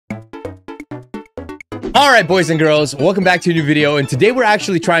All right, boys and girls, welcome back to a new video, and today we're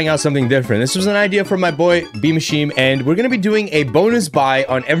actually trying out something different. This was an idea from my boy B-Machine, and we're gonna be doing a bonus buy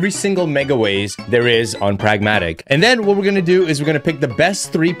on every single MEGAWAYS there is on Pragmatic. And then what we're gonna do is we're gonna pick the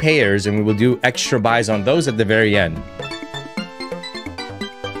best 3 payers, and we will do extra buys on those at the very end.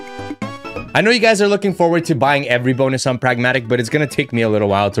 I know you guys are looking forward to buying every bonus on Pragmatic, but it's gonna take me a little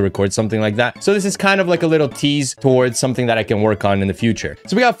while to record something like that. So this is kind of like a little tease towards something that I can work on in the future.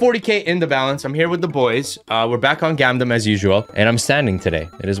 So we got 40K in the balance. I'm here with the boys. We're back on Gamdom as usual, and I'm standing today.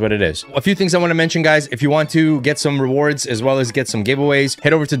 It is what it is. A few things I want to mention, guys. If you want to get some rewards as well as get some giveaways,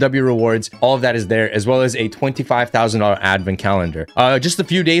 head over to W Rewards. All of that is there, as well as a $25,000 advent calendar. Just a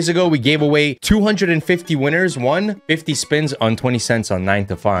few days ago, we gave away 250 winners, won 50 spins on 20 cents on 9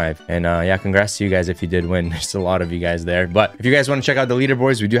 to 5. And yeah, congrats to you guys if you did win. There's a lot of you guys there. But if you guys want to check out the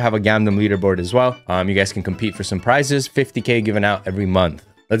leaderboards, we do have a Gamdom leaderboard as well. You guys can compete for some prizes, 50K given out every month.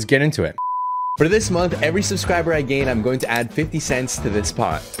 Let's get into it. For this month, every subscriber I gain, I'm going to add 50 cents to this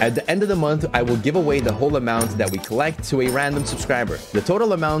pot. At the end of the month, I will give away the whole amount that we collect to a random subscriber. The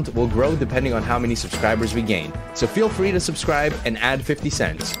total amount will grow depending on how many subscribers we gain. So feel free to subscribe and add 50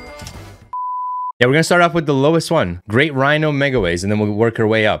 cents. Yeah, we're gonna start off with the lowest one, Great Rhino MEGAWAYS, and then we'll work our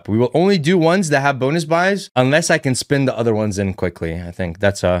way up. We will only do ones that have bonus buys unless I can spin the other ones in quickly. I think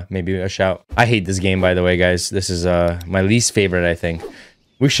that's maybe a shout. I hate this game, by the way, guys. This is my least favorite, I think.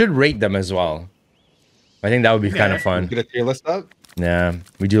 We should rate them as well. I think that would be kind of fun. Get a tier list up? Yeah,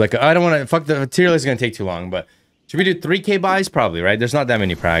 we do like I don't want to fuck the tier list is gonna take too long, but should we do 3K buys? Probably, right? There's not that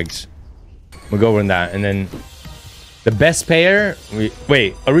many prags. We'll go over that, and then the best payer.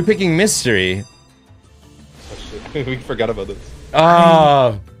 Wait, are we picking mystery? We forgot about this.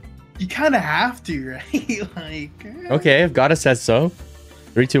 Oh, you kind of have to, right? Like, okay, if God says so.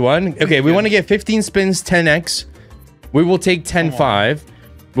 3, 2, 1. Okay, we want to get 15 spins, 10x. We will take 10-5.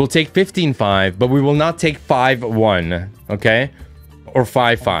 We'll take 15-5, but we will not take 5-1. Okay, or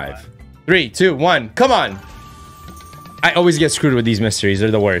 5-5. 3, 2, 1. Come on! I always get screwed with these mysteries.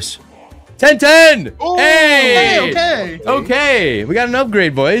 They're the worst. 10-10. Hey! Okay. We got an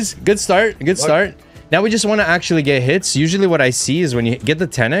upgrade, boys. Good start. Good start. Now we just want to actually get hits. Usually what I see is when you get the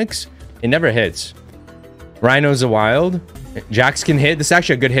 10x, it never hits. Rhino's a wild. Jacks can hit. This is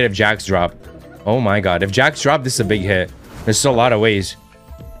actually a good hit if Jacks drop. Oh my god. If Jacks drop, this is a big hit. There's still a lot of ways.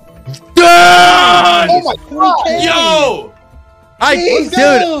 oh my god! Yo!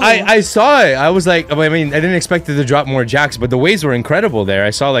 I saw it. I was like, I mean, I didn't expect it to drop more Jacks, but the waves were incredible there.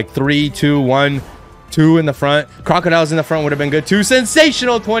 I saw like 3, 2, 1... 2 in the front. Crocodiles in the front would have been good too.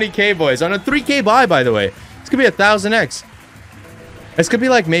 Sensational 20K, boys. On a 3K buy, by the way. This could be 1000x. This could be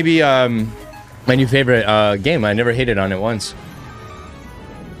like maybe my new favorite game. I never hated on it once.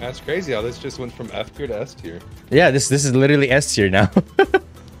 That's crazy how this just went from F tier to S tier. Yeah, this is literally S tier now.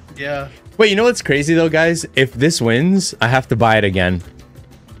 Yeah. Wait, you know what's crazy though, guys? If this wins, I have to buy it again.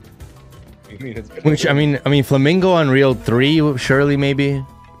 Which I mean, Flamingo on Reel 3, surely maybe.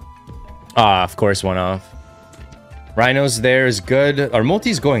 Ah, of course, one off. Rhinos there is good. Our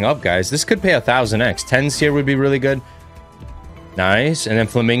multi's going up, guys. This could pay 1000x. 10s here would be really good. Nice. And then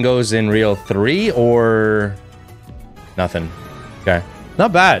Flamingos in Reel 3 or nothing. Okay.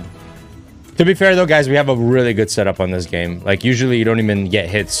 Not bad. To be fair, though, guys, we have a really good setup on this game. Like, usually you don't even get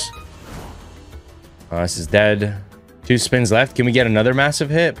hits. This is dead. 2 spins left. Can we get another massive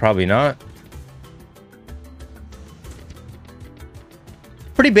hit? Probably not.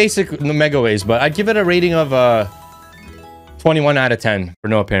 Pretty basic MEGAWAYS, but I'd give it a rating of 21 out of 10 for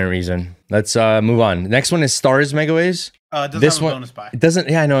no apparent reason. Let's move on. Next one is Stars MEGAWAYS. This have a bonus buy. It doesn't.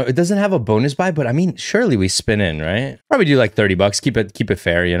 Yeah, I know it doesn't have a bonus buy, but I mean, surely we spin in, right? Probably do like 30 bucks. Keep it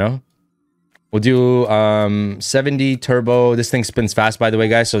fair, you know. We'll do 70 turbo. This thing spins fast, by the way,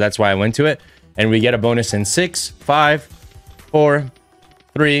 guys. So that's why I went to it. And we get a bonus in 6, 5, 4,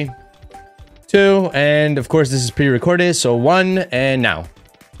 3, 2, and of course this is pre-recorded. So 1 and now.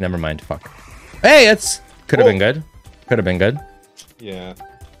 Never mind. Fuck. Hey, it's could have been good. Could have been good. Yeah.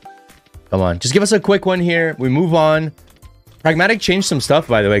 Come on. Just give us a quick one here. We move on. Pragmatic changed some stuff,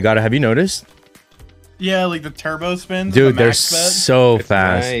 by the way. Gotta have you noticed? Yeah, like the turbo spins. Dude, they're so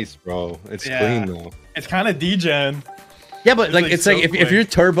fast. Nice, bro. It's clean though. It's kind of degen. Yeah, but like it's so like if you're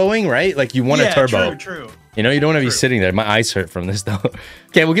turboing, right? Like you want a turbo. True. You know, you don't want to be sitting there. My eyes hurt from this though.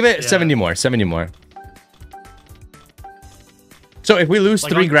 Okay, we'll give it 70 more. 70 more. So if we lose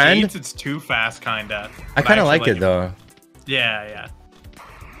like 3 grand, gates, it's too fast, kinda. I kind of like it though. Yeah.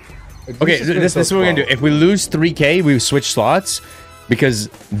 Okay, this is what we're gonna do. If we lose 3K, we switch slots, because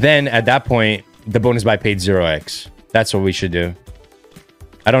then at that point the bonus buy paid 0x. That's what we should do.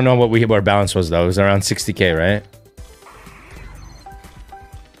 I don't know what our balance was though. It was around 60K, right?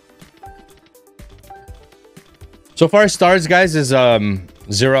 So far, stars, guys, is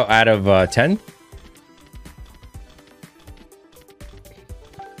 0 out of 10. What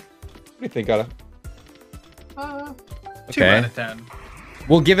do you think, Ada? 2 out of 10.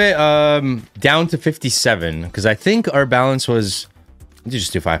 We'll give it down to 57 because I think our balance was. Let's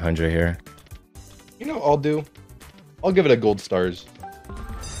just do 500 here. You know, I'll give it a gold stars.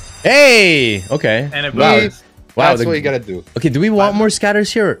 Hey, okay. And it Wow. was. Wow, That's what you gotta do. Okay, do we want more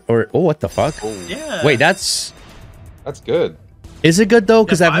scatters here or oh, what the fuck? Oh, Yeah. Wait, that's good. is it good though?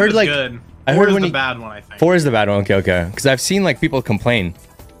 Because Yeah, I've 5 heard is like good. I 4 heard is when the you, bad one, I think. 4 is the bad one. Okay. Because I've seen like people complain.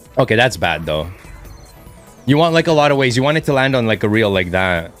 Okay, that's bad though. You want like a lot of ways. You want it to land on like a reel like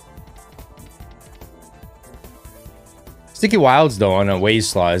that. Sticky Wilds though on a ways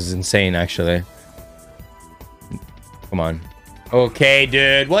slot is insane actually. Come on. Okay,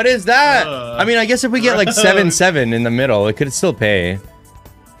 dude. What is that? I mean, I guess if we get like 7-7 in the middle, it could still pay.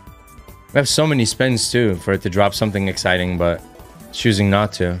 We have so many spins too for it to drop something exciting, but choosing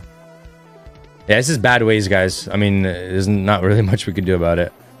not to. Yeah, this is bad ways, guys. I mean, there's not really much we could do about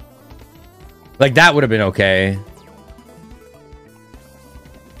it. Like, that would have been okay.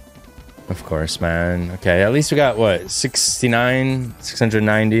 Of course, man. Okay, at least we got, what, 69,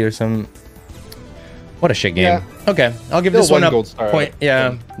 690 or something? What a shit game. Yeah. Okay, I'll give Still this one one a gold star. point.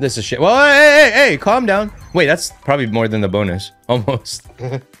 Yeah, this is shit. Well, hey, calm down. Wait, that's probably more than the bonus. Almost.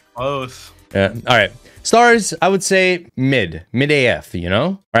 Close. Yeah. All right. Stars, I would say mid AF, you know?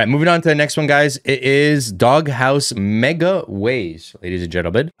 All right, moving on to the next one, guys. It is Doghouse MEGAWAYS, ladies and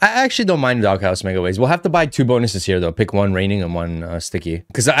gentlemen. I actually don't mind Doghouse MEGAWAYS. We'll have to buy 2 bonuses here, though. Pick 1 raining and 1 sticky.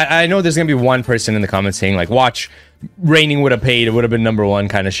 Because I know there's going to be 1 person in the comments saying, like, watch, raining would have paid. It would have been #1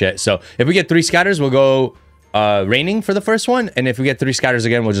 kind of shit. So if we get 3 scatters, we'll go raining for the first one. And if we get 3 scatters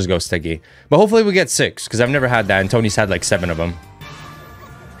again, we'll just go sticky. But hopefully we get 6, because I've never had that. And Tony's had, like, 7 of them.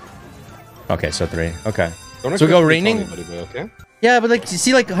 Okay, so 3. Okay. Don't So we go expect raining? anybody, but okay. Yeah, but like, you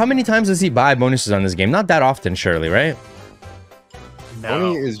see, like, how many times does he buy bonuses on this game? Not that often, surely, right? No.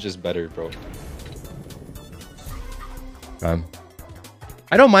 Tony is just better, bro.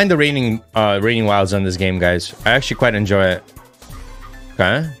 I don't mind the raining wilds on this game, guys. I actually quite enjoy it.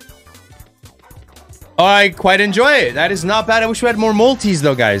 Okay. Oh, I quite enjoy it. That is not bad. I wish we had more multis,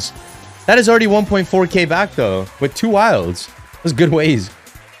 though, guys. That is already 1.4k back, though, with 2 wilds. Those good ways.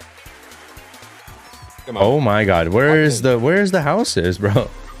 Oh my god, where's the houses, bro?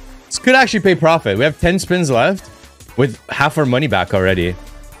 This could actually pay profit. We have 10 spins left with half our money back already.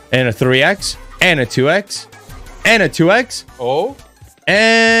 And a 3x, and a 2x, and a 2x. Oh?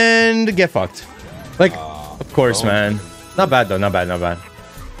 And get fucked. Like, of course, man. Not bad, though. Not bad, not bad.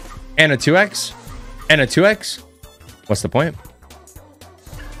 And a 2x, and a 2x. What's the point?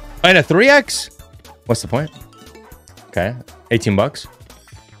 And a 3x. What's the point? Okay, 18 bucks.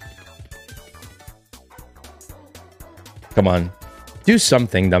 Come on. Do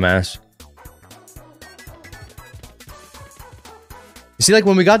something, dumbass. You see, like,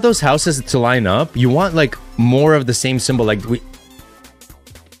 when we got those houses to line up, you want, like, more of the same symbol. Like, we...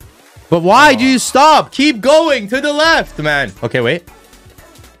 But why do you stop? Keep going to the left, man. Okay, wait.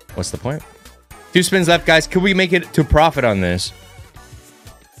 What's the point? 2 spins left, guys. Can we make it to profit on this?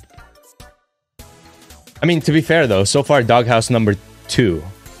 I mean, to be fair, though, so far, Doghouse #2.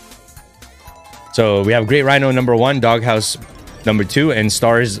 So we have Great Rhino #1, Doghouse #2, and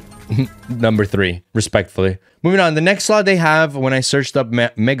Stars #3, respectfully. Moving on, the next slot they have when I searched up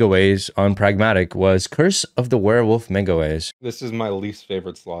MEGAWAYS on Pragmatic was Curse of the Werewolf MEGAWAYS. This is my least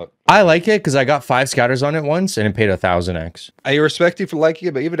favorite slot. I like it because I got 5 scatters on it once and it paid 1000x. I respect you for liking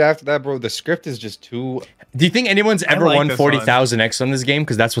it, but even after that, bro, the script is just too... Do you think anyone's ever like won this 40,000x on this game?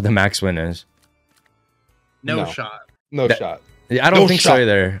 Because that's what the max win is. No No. shot. No shot. I don't No think shot. so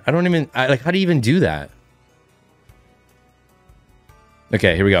either. I don't even... like, how do you even do that?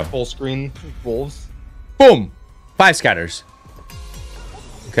 Okay, here we go. Full screen wolves. Boom! 5 scatters.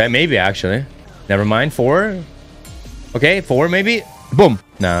 Okay, maybe actually. Never mind. 4. Okay, 4 maybe. Boom.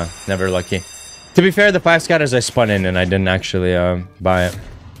 Nah, never lucky. To be fair, the 5 scatters I spun in and I didn't actually buy it.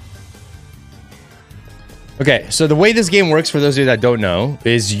 Okay, so the way this game works, for those of you that don't know,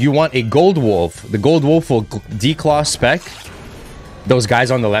 is you want a gold wolf. The gold wolf will declaw spec those guys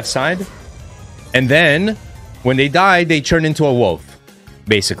on the left side. And then, when they die, they turn into a wolf,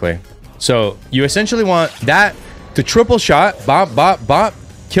 basically. So, you essentially want that to triple shot, bop, bop, bop,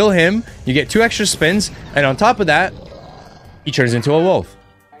 kill him. You get 2 extra spins, and on top of that, he turns into a wolf.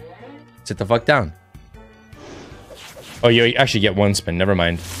 Sit the fuck down. Oh, you actually get 1 spin, never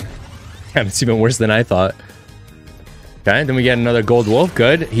mind. Damn, it's even worse than I thought. Okay, then we get another gold wolf,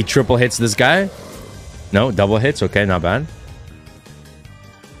 good. He triple hits this guy. No, double hits, okay, not bad.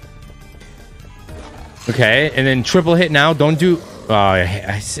 Okay, and then triple hit now. Don't do... Oh,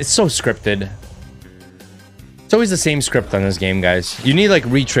 it's so scripted. It's always the same script on this game, guys. You need, like,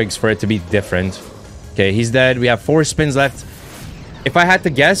 retrigs for it to be different. Okay, he's dead. We have 4 spins left. If I had to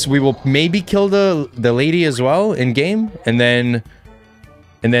guess, we will maybe kill the lady as well in-game. And then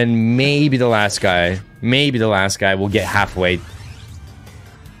maybe the last guy. Maybe the last guy will get halfway.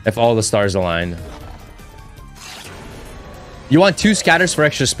 If all the stars align. You want 2 scatters for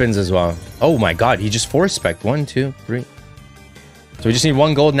extra spins as well. Oh my god, he just 4-spec'd. 1, 2, 3. So we just need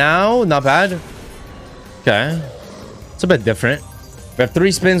 1 gold now. Not bad. Okay. It's a bit different. We have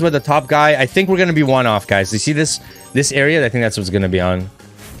 3 spins with the top guy. I think we're going to be 1 off, guys. You see this area? I think that's what's going to be on.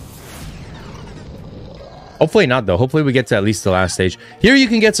 Hopefully not, though. Hopefully we get to at least the last stage. Here you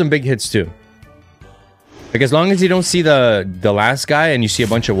can get some big hits, too. Like, as long as you don't see the last guy and you see a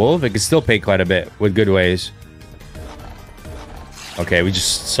bunch of wolves, it can still pay quite a bit with good ways. Okay, we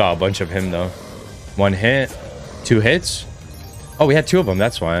just saw a bunch of him, though. 1 hit. 2 hits. Oh, we had 2 of them.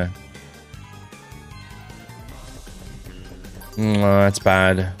 That's why. That's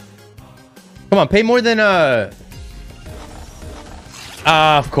bad. Come on, pay more than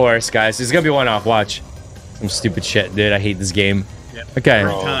of course, guys. It's gonna be 1 off. Watch. Some stupid shit, dude. I hate this game. Yep.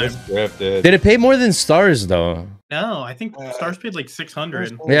 Okay. Did it pay more than stars, though? No, I think stars paid like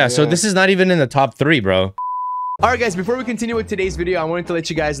 600. Yeah, so this is not even in the top 3, bro. Alright guys, before we continue with today's video, I wanted to let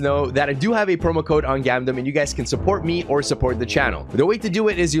you guys know that I do have a promo code on Gamdom and you guys can support me or support the channel. The way to do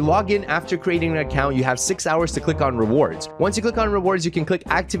it is you log in after creating an account. You have 6 hours to click on rewards. Once you click on rewards, you can click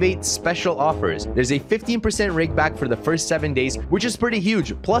activate special offers. There's a 15% rake back for the first 7 days, which is pretty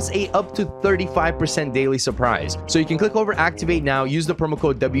huge, plus a up to 35% daily surprise. So you can click over activate now, use the promo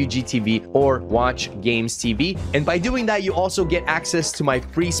code WGTV or WatchGamesTV. And by doing that, you also get access to my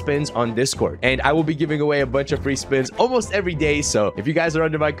free spins on Discord. And I will be giving away a bunch of free spins almost every day. So if you guys are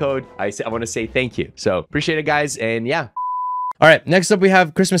under my code, I want to say thank you. So appreciate it, guys. And yeah. All right, next up we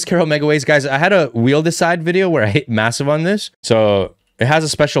have Christmas Carol Megaways, guys. I had a wheel decide video where I hit massive on this, so it has a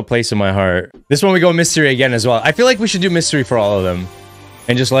special place in my heart. This one we go mystery again as well. I feel like we should do mystery for all of them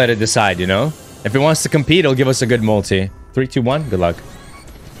and just let it decide, you know? If it wants to compete, it'll give us a good multi. 3, 2, 1. Good luck.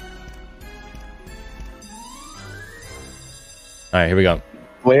 All right, here we go.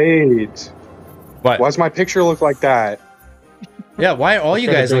 Wait. What? Why does my picture look like that? Yeah, why all you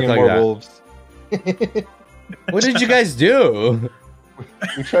guys look like that? Wolves. What did you guys do?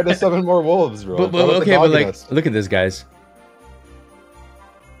 We tried to summon more wolves, bro. But okay, but like, look at this, guys.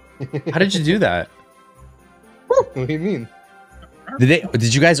 How did you do that? What do you mean?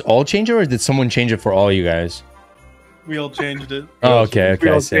 Did you guys all change it, or did someone change it for all you guys? We all changed it. Oh, okay, okay.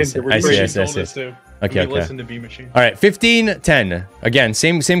 I see. Okay, okay. Listen to B Machine. All right, 15, 10. Again,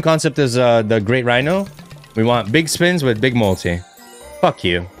 same concept as the Great Rhino. We want big spins with big multi. Fuck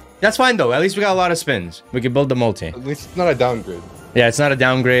you. That's fine, though. At least we got a lot of spins. We can build the multi. At least it's not a downgrade. Yeah, it's not a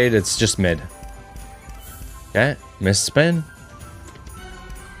downgrade. It's just mid. Okay, missed spin.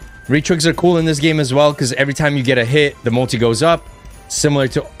 Retrigs are cool in this game as well, because every time you get a hit, the multi goes up. Similar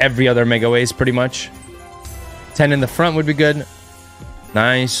to every other Megaways, pretty much. 10 in the front would be good.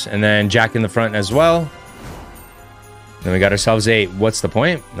 Nice. And then Jack in the front as well. Then we got ourselves a what's the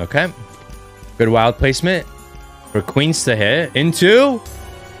point? Okay. Good wild placement for queens to hit into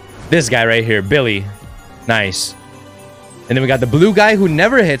this guy right here, Billy. Nice. And then we got the blue guy who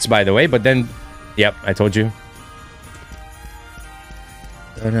never hits, by the way, but then, yep, I told you.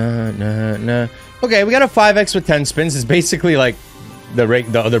 Okay, we got a 5x with 10 spins. It's basically like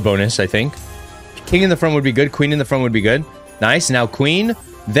the other bonus, I think. King in the front would be good. Queen in the front would be good. Nice. Now queen.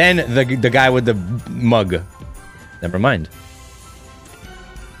 Then the guy with the mug. Never mind.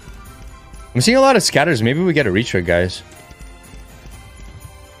 I'm seeing a lot of scatters. Maybe we get a retrig, guys.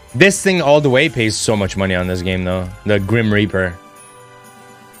 This thing all the way pays so much money on this game, though. The Grim Reaper.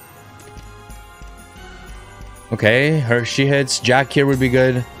 Okay. She hits. Jack here would be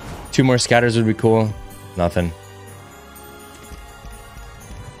good. 2 more scatters would be cool. Nothing.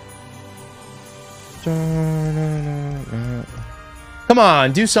 Come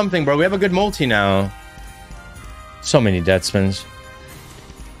on, do something, bro. We have a good multi now. So many dead spins.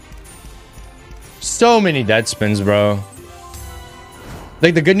 So many dead spins, bro.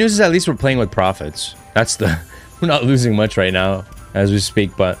 Like, the good news is at least we're playing with profits. That's the... We're not losing much right now as we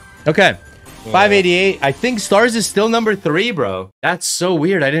speak, but... Okay. 588. I think stars is still number 3, bro. That's so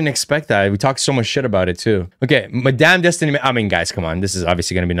weird. I didn't expect that. We talked so much shit about it, too. Okay. Madame Destiny... I mean, guys, come on. This is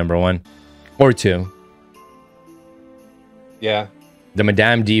obviously going to be number 1. Or 2. Yeah. The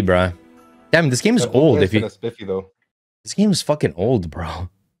Madame D, bro. Damn, this game is old. If you... Spiffy, though. This game is fucking old, bro.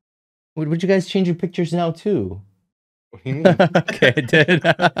 Would you guys change your pictures now, too? What do you mean? Okay, I did.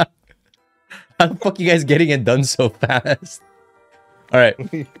 How the fuck you guys getting it done so fast? All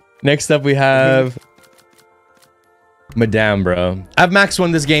right. Next up, we have Madame, bro. I've max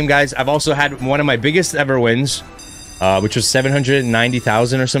won this game, guys. I've also had one of my biggest ever wins, which was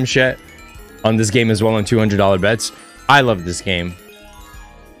 790,000 or some shit on this game as well on $200 bets. I love this game.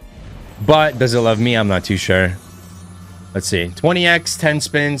 But does it love me? I'm not too sure. Let's see. 20x, 10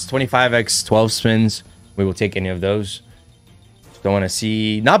 spins, 25x, 12 spins. We will take any of those. Don't want to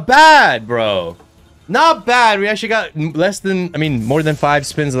see. Not bad, bro. Not bad. We actually got less than, I mean, more than 5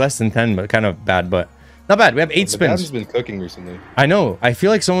 spins, less than 10, but kind of bad, but not bad. We have 8 spins. Has been cooking recently. I know. I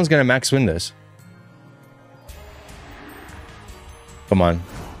feel like someone's going to max win this. Come on.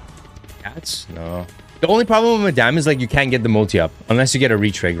 Cats? No. The only problem with Madame is like you can't get the multi up unless you get a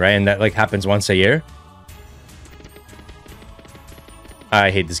retrig, right? And that like happens once a year. I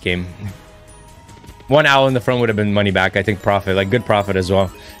hate this game. One owl in the front would have been money back. I think profit, like good profit as well.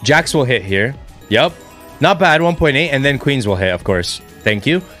 Jacks will hit here. Yep. Not bad, 1.8. And then queens will hit, of course. Thank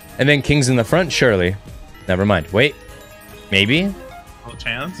you. And then kings in the front, surely. Never mind. Wait. Maybe. No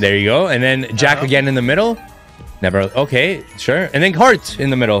chance. There you go. And then jack again in the middle. Never. Okay, sure. And then heart in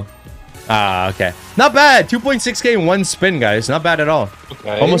the middle. Ah, okay. Not bad. 2.6k in one spin, guys. Not bad at all.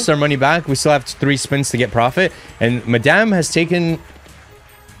 Okay. Almost our money back. We still have 3 spins to get profit. And Madame has taken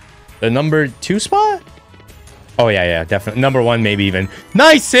the number 2 spot? Oh, yeah, definitely. Number 1, maybe even.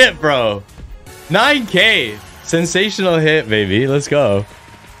 Nice hit, bro. 9k. Sensational hit, baby. Let's go.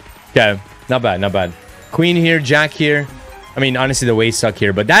 Okay. Not bad, not bad. Queen here, jack here. I mean, honestly, the ways suck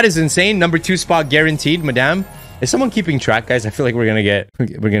here. But that is insane. Number 2 spot guaranteed, Madame. Is someone keeping track, guys? I feel like we're gonna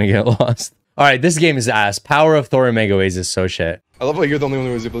get lost. All right, this game is ass. Power of Thor and Megaways is so shit. I love how you're the only one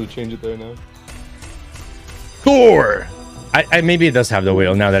who was able to change it there now. Thor! I maybe it does have the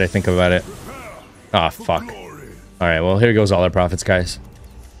wheel now that I think about it. Oh, fuck. All right, well, here goes all our profits, guys.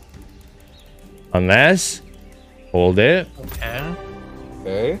 Unless... Hold it. Okay.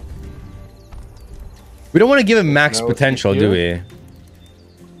 Okay. We don't want to give him max Now potential, it's do we?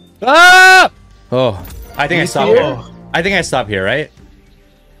 Ah! Oh, I think I stop here? here. I think I stop here, right?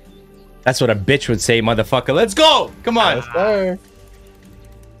 That's what a bitch would say, motherfucker. Let's go! Come on. Yes, sir.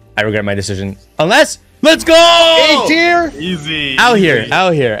 I regret my decision. Unless... Let's go! A tier! Easy. Out here,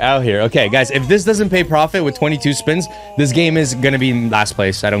 out here, out here. Okay, guys, if this doesn't pay profit with 22 spins, this game is going to be in last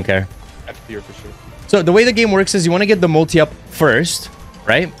place. I don't care. F tier for sure. So the way the game works is you want to get the multi up first,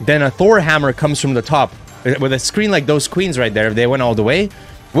 right? Then a Thor hammer comes from the top. With a screen like those queens right there, if they went all the way,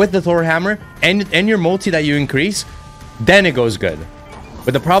 with the Thor hammer and your multi that you increase, then it goes good.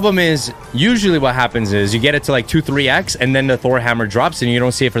 But the problem is, usually what happens is you get it to like 2-3x, and then the Thor hammer drops, and you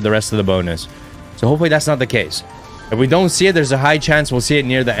don't see it for the rest of the bonus. So hopefully that's not the case. If we don't see it, there's a high chance we'll see it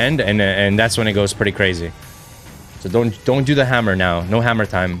near the end, and that's when it goes pretty crazy. So don't do the hammer now. No hammer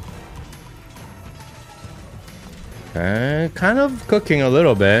time. Okay, kind of cooking a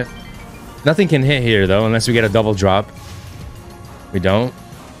little bit. Nothing can hit here though, unless we get a double drop. We don't.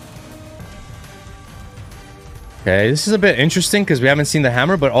 Okay, this is a bit interesting because we haven't seen the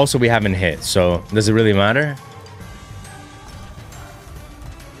hammer, but also we haven't hit. So does it really matter?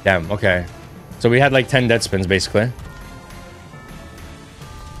 Damn. Okay. So we had like 10 dead spins, basically.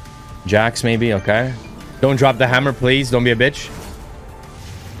 Jacks, maybe. Okay. Don't drop the hammer, please. Don't be a bitch.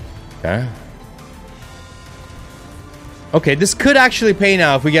 Okay. Okay, this could actually pay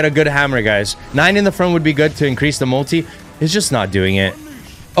now if we get a good hammer, guys. 9 in the front would be good to increase the multi. It's just not doing it.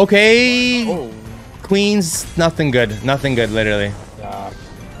 Okay. Oh. Queens, nothing good. Nothing good, literally. Yeah.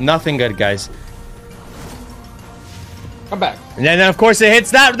 Nothing good, guys. I'm back. And then, of course, it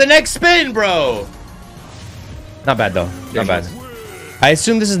hits that the next spin, bro. Not bad, though. Not bad. I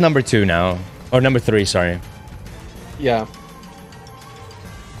assume this is number 2 now. Or number 3, sorry. Yeah.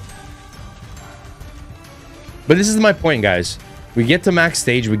 But this is my point, guys. We get to max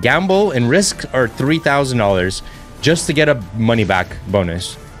stage, we gamble and risk our $3,000 just to get a money back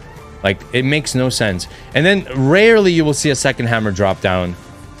bonus. Like, it makes no sense. And then rarely you will see a second hammer drop down.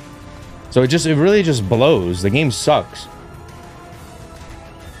 So it really just blows. The game sucks.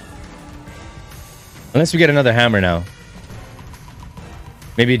 Unless we get another hammer now.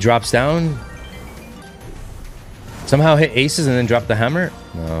 Maybe it drops down. Somehow hit aces and then drop the hammer?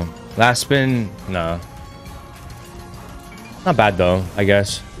 No. Last spin? No. Not bad though, I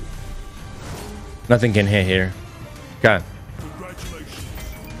guess. Nothing can hit here. Okay.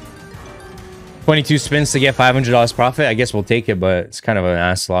 22 spins to get $500 profit. I guess we'll take it, but it's kind of an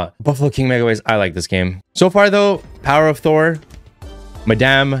ass slot. Buffalo King Megaways. I like this game. So far though, Power of Thor,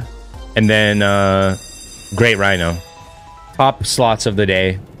 Madame, and then Great Rhino. Top slots of the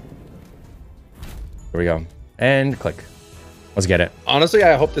day. Here we go. And click. Let's get it. Honestly,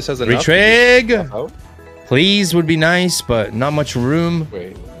 I hope this has enough. Retrig! Oh, Please would be nice, but not much room.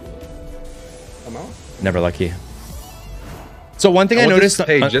 wait. I'm out. Never lucky. So one thing I want this noticed... to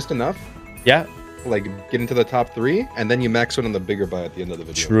pay just enough, yeah. like get into the top 3, and then you max one on the bigger buy at the end of the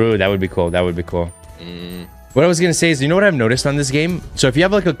video. True. That would be cool. That would be cool. What I was going to say is, you know what I've noticed on this game? So if you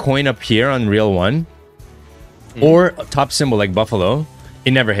have like a coin up here on Reel 1, or a top symbol like Buffalo,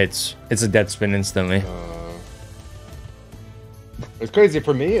 it never hits. It's a dead spin instantly. It's crazy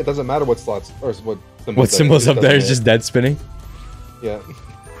for me. It doesn't matter what slots or What symbol's up there is just dead spinning. Yeah.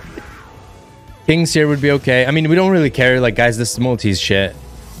 Kings here would be okay. I mean, we don't really care. Like, guys, this multi's shit.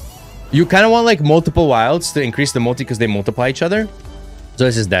 You kind of want like multiple wilds to increase the multi because they multiply each other. So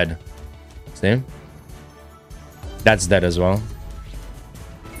this is dead. See? That's dead as well.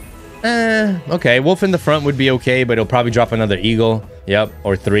 Okay. Wolf in the front would be okay, but it'll probably drop another eagle. Yep.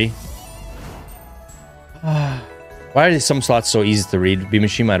 Or 3. Why are some slots so easy to read?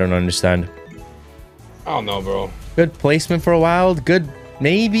 Bimishima, I don't understand. I don't know, bro. Good placement for a wild. Good,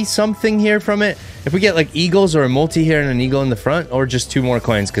 maybe something here from it. If we get like eagles or a multi here and an eagle in the front, or just 2 more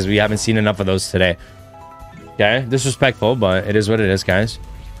coins because we haven't seen enough of those today. Okay, disrespectful, but it is what it is, guys.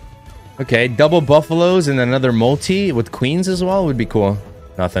 Okay, double buffaloes and another multi with queens as well would be cool.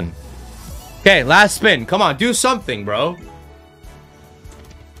 Nothing. Okay, last spin. Come on, do something, bro.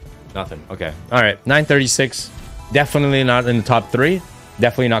 Nothing. Okay. All right, 936. Definitely not in the top 3.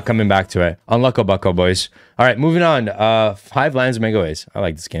 Definitely not coming back to it. Unlucko bucko, boys. All right, moving on. 5 lands, megaways. I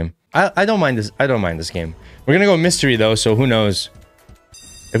like this game. I don't mind this. I don't mind this game. We're gonna go mystery though, so who knows?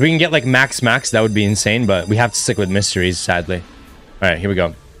 If we can get like max, that would be insane. But we have to stick with mysteries, sadly. All right, here we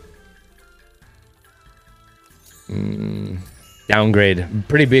go. Downgrade.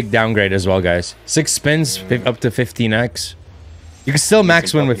 Pretty big downgrade as well, guys. 6 spins, up to 15x. You can still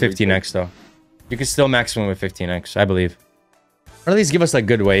max win with 15x though. You can still max win with 15x, I believe. Or at least give us like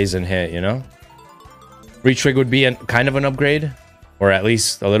good ways and hit, you know? Retrig would be kind of an upgrade. Or at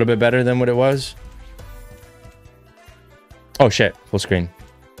least a little bit better than what it was. Oh shit, full screen.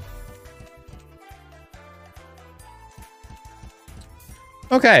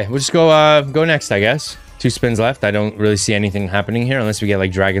 Okay, we'll just go next, I guess. 2 spins left. I don't really see anything happening here unless we get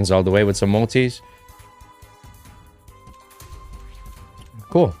like dragons all the way with some multis.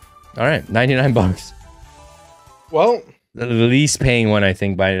 Cool. All right, 99 bucks. Well, The least paying one, I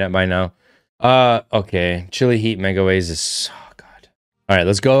think, by now. Okay. Chili Heat Megaways is... Oh, God. All right,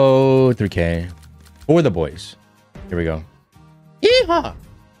 let's go 3K. For the boys. Here we go. Yeehaw!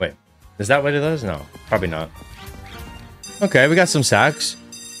 Wait, is that what it does? No, probably not. Okay, we got some sacks.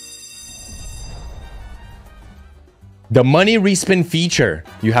 The money respin feature.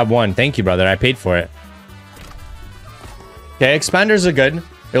 You have one. Thank you, brother. I paid for it. Okay, expanders are good.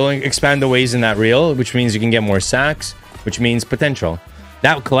 It'll expand the ways in that reel, which means you can get more sacks, which means potential.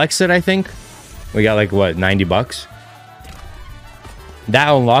 That collects it, I think. We got like, what, 90 bucks? That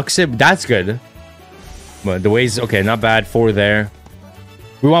unlocks it. That's good. But the ways, okay, not bad. 4 there.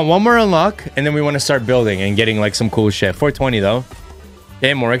 We want 1 more unlock, and then we want to start building and getting like some cool shit. 420 though.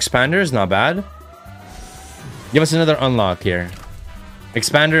 Okay, more expanders. Not bad. Give us another unlock here.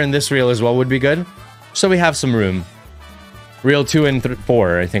 Expander in this reel as well would be good. So we have some room. Reel 2 and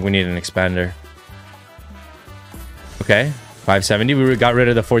 4, I think we need an expander. Okay, 570. We got rid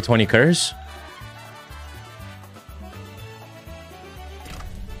of the 420 curse.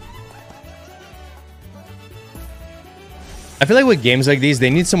 I feel like with games like these, they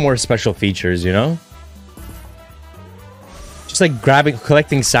need some more special features, you know? Just like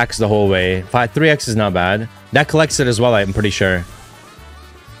collecting sacks the whole way. 3x is not bad. That collects it as well, I'm pretty sure.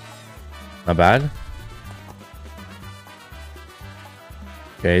 Not bad.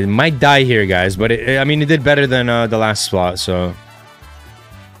 Okay, it might die here, guys, but I mean, it did better than the last slot, so...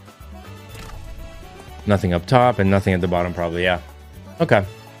 Nothing up top and nothing at the bottom, probably, yeah. Okay.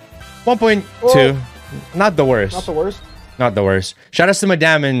 1.2. Oh, not the worst. Not the worst. Not the worst. Shout out to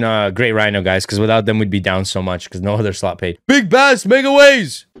Madame and Great Rhino, guys, because without them, we'd be down so much, because no other slot paid. Big Bass,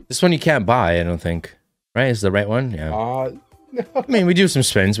 Megaways! This one you can't buy, I don't think. Right? Is the right one? Yeah. I mean, we do some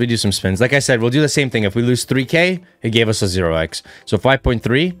spins. We do some spins. Like I said, we'll do the same thing. If we lose 3K, it gave us a 0x. So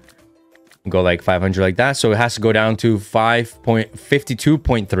 5.3, go like 500 like that. So it has to go down to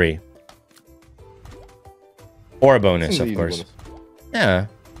 5.52.3. Or a bonus, of course. Yeah.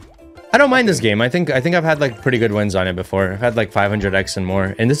 I don't mind this game. I think I've had like pretty good wins on it before. I've had like 500x and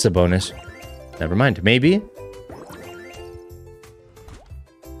more. And this is a bonus. Never mind. Maybe.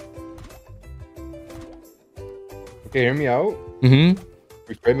 Okay, hear me out. Mm-hmm.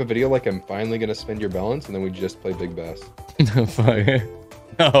 We frame a video like I'm finally gonna spend your balance, and then we just play Big Bass. Fuck.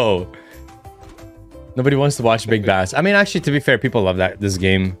 No. Nobody wants to watch Big Bass. I mean, actually, to be fair, people love this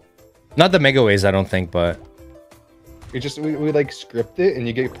game. Not the Megaways, I don't think, but We like script it, and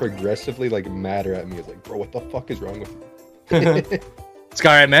you get progressively like madder at me. It's like, bro, what the fuck is wrong with you? it's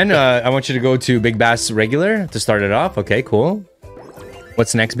all right, man. I want you to go to Big Bass regular to start it off. Okay, cool.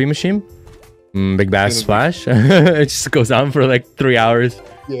 What's next, B Machine? Big Bass Splash. It just goes on for like 3 hours.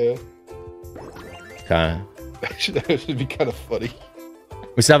 Yeah. Okay. That should be kind of funny.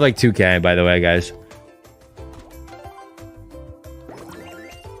 We still have like 2K, by the way, guys.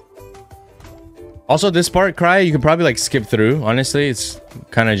 Also, this part, Cry, you can probably like skip through. Honestly, it's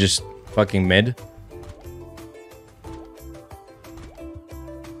kind of just fucking mid.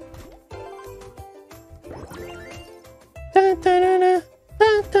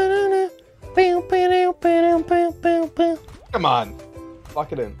 Come on.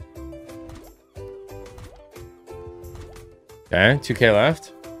 Lock it in. Okay, 2K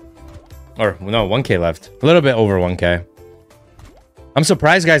left. Or, no, 1K left. A little bit over 1K. I'm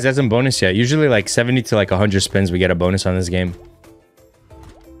surprised, guys, it hasn't bonus yet. Usually, like, 70 to, like, 100 spins, we get a bonus on this game.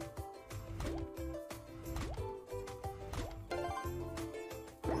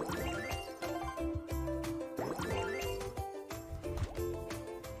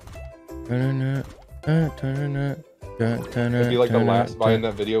 It'd be like the last buy in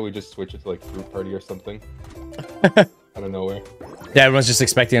that video, we just switch it to like Fruit Party or something. Out of nowhere. Yeah, everyone's just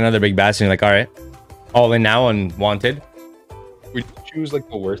expecting another Big Bass, and you're like, all right. All in now on Wanted. We choose like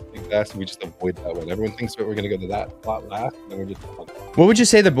the worst Big Bass, and we just avoid that one. Everyone thinks that we're gonna go to that spot last, and then we're just... What would you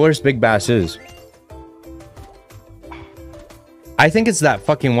say the worst Big Bass is? I think it's that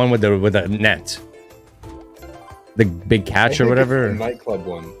fucking one with the net. The big catch or whatever. It's the nightclub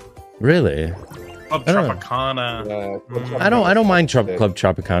one. Really? Club Tropicana. Yeah, I don't mind Club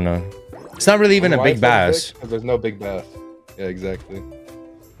Tropicana. It's not really even a Big Bass. Because there's no Big Bass. Yeah, exactly.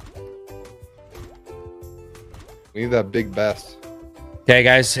 We need that Big Bass. Okay,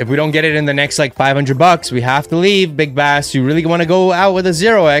 guys, if we don't get it in the next like 500 bucks, we have to leave Big Bass. You really want to go out with a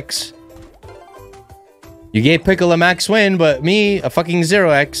 0x. You gave Pickle a max win, but me a fucking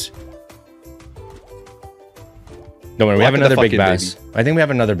 0x. Don't worry, we have another Big Bass. Baby. I think we have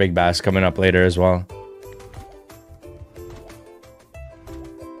another Big Bass coming up later as well.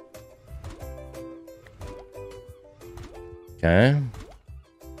 Okay.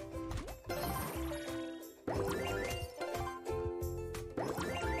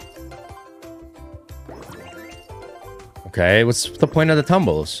 Okay, what's the point of the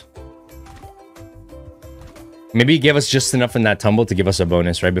tumbles? Maybe give us just enough in that tumble to give us a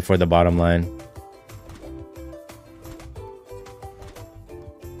bonus right before the bottom line.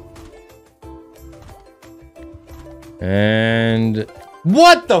 And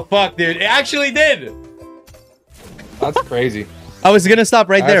what the fuck, dude? It actually did. That's crazy. I was gonna stop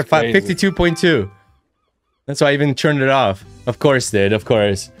right there. 52.2. That's why I even turned it off. Of course, dude. Of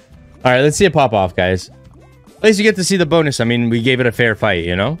course. All right, let's see it pop off, guys. At least you get to see the bonus. I mean, we gave it a fair fight,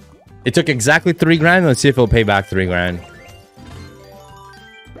 you know? It took exactly 3 grand. Let's see if it'll pay back 3 grand.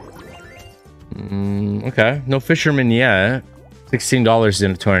 Okay. No fisherman yet. $16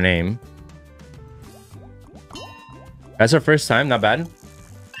 into our name. That's our first time. Not bad.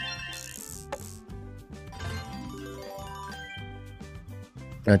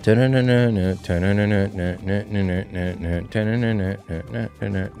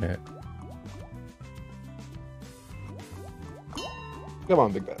 Come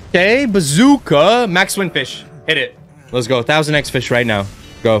on, Big Bass. Okay, bazooka. Max win fish. Hit it. Let's go. 1000x fish right now.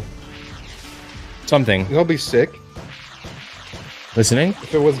 Go. Something. It'll be sick. Listening?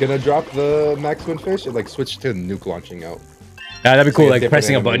 If it was gonna drop the max win fish, it like switched to nuke launching out. Yeah, that'd be cool. Like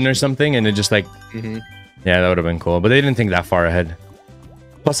pressing a button or something and it just like... Mm-hmm. Yeah, that would have been cool. But they didn't think that far ahead.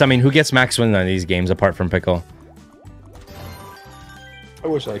 Plus, I mean, who gets max win on these games apart from Pickle? I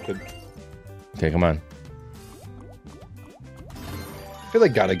wish I could. Okay, come on. I feel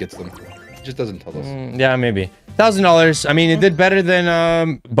like Gata gets them. It just doesn't tell us. Yeah, maybe. $1,000. I mean, it did better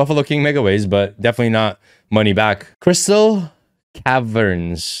than Buffalo King Megaways, but definitely not money back. Crystal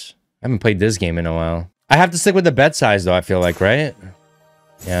Caverns. I haven't played this game in a while. I have to stick with the bet size, though, I feel like, right?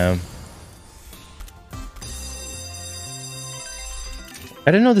 Yeah.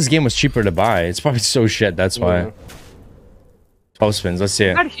 I didn't know this game was cheaper to buy. It's probably so shit, that's why. Yeah. 12 spins, let's see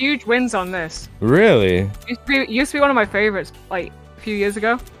it. I had huge wins on this. Really? Used to be one of my favorites, like, a few years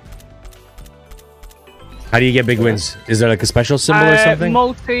ago. How do you get big wins? Is there like a special symbol or something?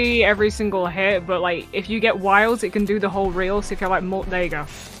 Multi every single hit, but like if you get wilds, it can do the whole reel. So if you're like, there you go,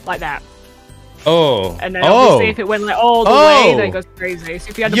 like that. Oh. And then obviously if it went like all the way, then it goes crazy.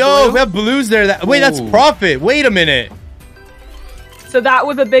 So if you had we have blues there. Wait, that's profit. Wait a minute. So that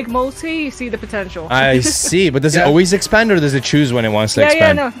with a big multi, you see the potential. I see, but does it always expand or does it choose when it wants to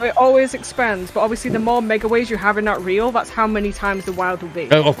expand? Yeah, no, it always expands. But obviously, the more megaways you have in that reel, that's how many times the wild will be.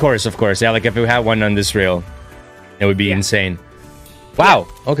 Oh, of course. Yeah, like if we had one on this reel, it would be insane. Wow.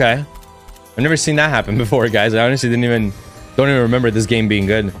 Yeah. Okay. I've never seen that happen before, guys. I honestly don't even remember this game being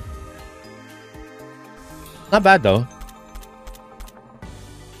good. Not bad though.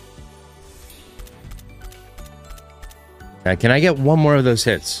 Okay, can I get one more of those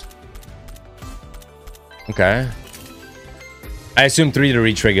hits? Okay. I assume 3 to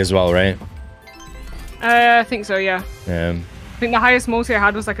retrig as well, right? I think so, yeah. I think the highest multi I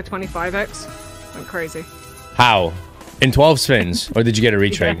had was like a 25x. Went crazy. How? In 12 spins? Or did you get a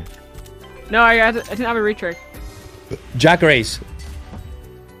retrig? Yeah. No, I didn't have a retrig. Jack or ace?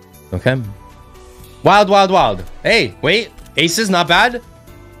 Okay. Wild. Hey, wait. Ace is not bad.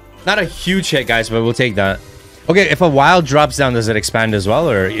 Not a huge hit, guys, but we'll take that. Okay, if a wild drops down, does it expand as well,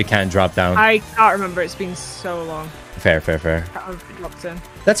 or it can't drop down? I can't remember. It's been so long. Fair. Dropped in.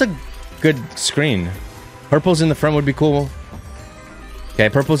 That's a good screen. Purples in the front would be cool. Okay,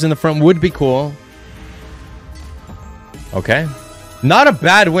 purples in the front would be cool. Okay. Not a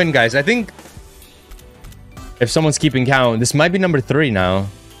bad win, guys. I think if someone's keeping count, this might be number 3 now.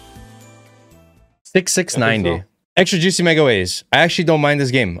 6690. So. Extra juicy megaways. I actually don't mind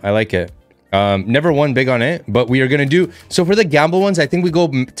this game. I like it. Never won big on it, but we are gonna do so for the gamble ones. I think we go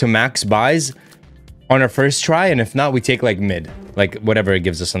to max buys on our first try, and if not, we take like mid, like whatever it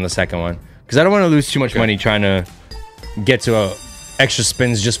gives us on the second one, because I don't want to lose too much money trying to get to extra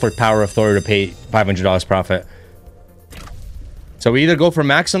spins just for Power of Thor to pay $500 profit. So we either go for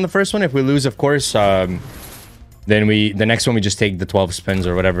max on the first one. If we lose, of course, then the next one we just take the 12 spins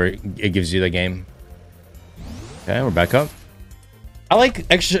or whatever it gives you the game. Okay, we're back up.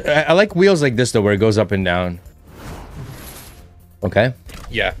 I like wheels like this though, where it goes up and down. Okay.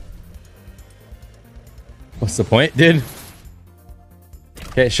 Yeah. What's the point, dude?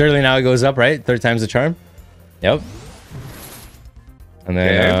 Okay, surely now it goes up, right? 3rd time's the charm. Yep. And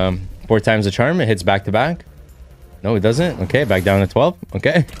then 4 times the charm, it hits back to back. No, it doesn't. Okay, back down to 12.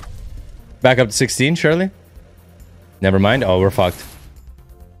 Okay. Back up to 16, surely. Never mind. Oh, we're fucked.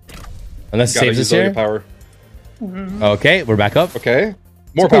 Unless it saves us here. Power. Okay, we're back up. Okay.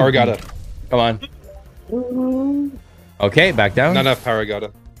 More power, gotta. Come on. Okay, back down. Not enough power,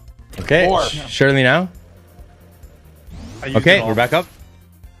 gotta. Okay, surely now. Okay, we're back up.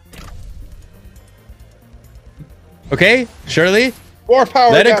 Okay, surely. More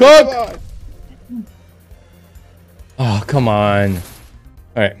power. Let it cook. Oh, come on.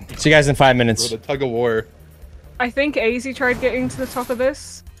 All right, see you guys in 5 minutes. The tug of war. I think AZ tried getting to the top of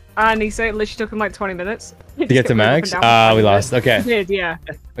this, and he said it literally took him like 20 minutes. To get to max? Ah, we lost. Okay. He did, yeah.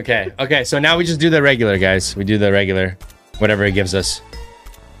 Okay, so now we just do the regular, guys. We do the regular, whatever it gives us.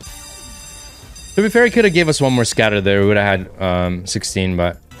 To be fair, he could have gave us one more scatter there. We would have had 16,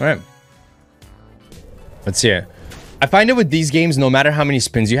 but all right. Let's see it. I find it with these games, no matter how many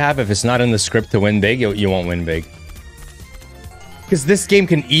spins you have, if it's not in the script to win big, you won't win big. Because this game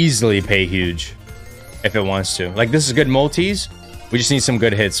can easily pay huge if it wants to. Like, this is good multis. We just need some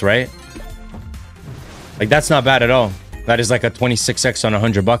good hits, right? Like, that's not bad at all. That is like a 26x on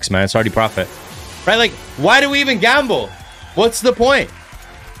 $100, man. It's already profit. Right? Like, why do we even gamble? What's the point?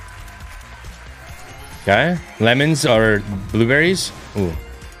 Okay. Lemons or blueberries. Ooh.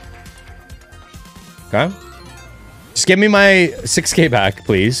 Okay. Just give me my 6K back,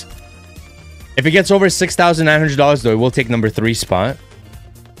 please. If it gets over $6,900, though, we'll take number 3 spot.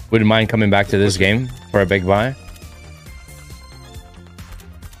 Wouldn't mind coming back to this game for a big buy.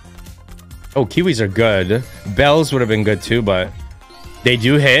 Oh, kiwis are good. Bells would have been good too, but they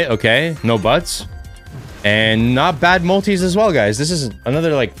do hit. Okay, no buts. And not bad multis as well, guys. This is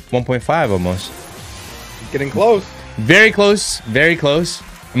another like 1.5 almost. Getting close. Very close. Very close.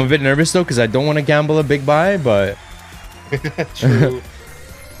 I'm a bit nervous though because I don't want to gamble a big buy, but... True.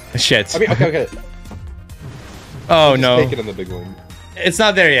 Shit. I mean, okay. Oh, no. Take it on the big one. It's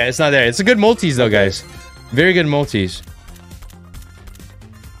not there yet. It's not there. It's a good multis though, guys. Very good multis.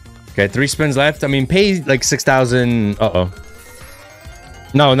 Okay, 3 spins left. I mean, pay like 6,000. Uh-oh.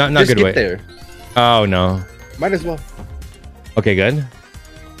 No, not Just good get way. there. Oh, no. Might as well. Okay, good.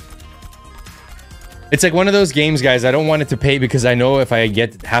 It's like one of those games, guys. I don't want it to pay because I know if I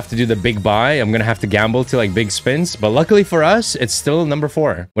have to do the big buy, I'm gonna have to gamble to like big spins. But luckily for us, it's still number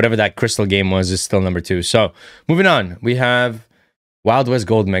 4. Whatever that crystal game was is still number 2. So moving on, we have Wild West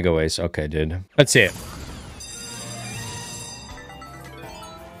Gold Megaways. Okay, dude. Let's see it.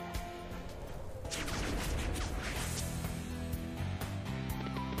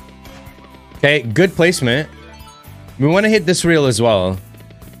 Okay, good placement. We want to hit this reel as well.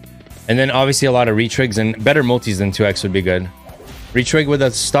 And then obviously a lot of retrigs and better multis than 2x would be good. Retrig with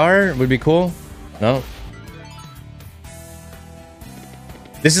a star would be cool. No.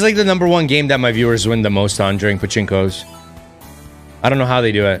 This is like the #1 game that my viewers win the most on during Pachinkos. I don't know how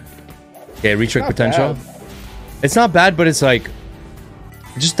they do it. Okay, retrig potential. Bad. It's not bad, but it's like...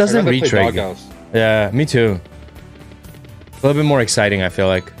 It just doesn't retrig. Yeah, me too. A little bit more exciting, I feel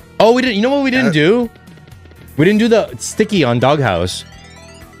like. Oh, we didn't... You know what we didn't do? We didn't do the sticky on Doghouse.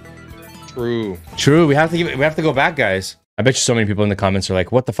 True. True. We have to go back, guys. I bet you so many people in the comments are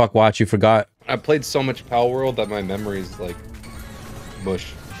like, "What the fuck, Watch? You forgot." I played so much Pal World that my memory is like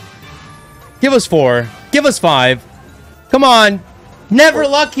mush. Give us 4. Give us 5. Come on. Never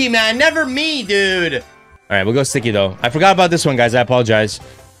lucky, man. Never me, dude. All right, we'll go sticky though. I forgot about this one, guys. I apologize.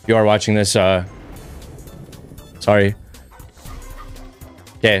 If you are watching this, sorry.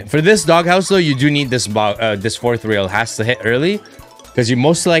 Okay, for this Doghouse though, you do need this this 4th reel. It has to hit early, because you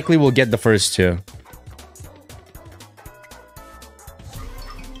most likely will get the first 2.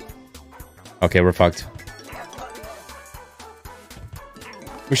 Okay, we're fucked.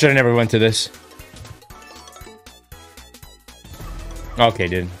 We should have never went to this. Okay,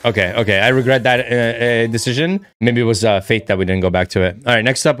 dude. Okay. I regret that decision. Maybe it was fate that we didn't go back to it. All right,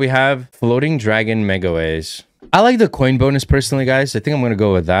 next up we have Floating Dragon Megaways. I like the coin bonus personally, guys. I think I'm going to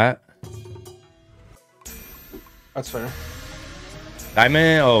go with that. That's fair.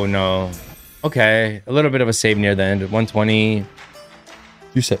 Diamond? Oh, no. Okay. A little bit of a save near the end. 120.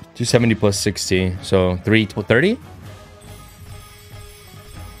 270 plus 60. So 330?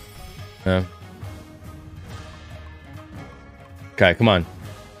 Yeah. Okay, come on.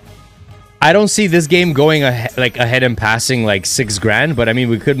 I don't see this game going ahead and passing like 6 grand, but I mean,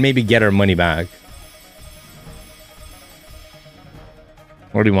 we could maybe get our money back.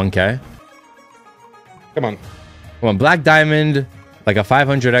 41k. Come on. Come on, Black Diamond, like a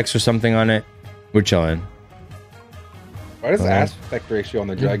 500x or something on it. We're chilling. Why does the aspect ratio on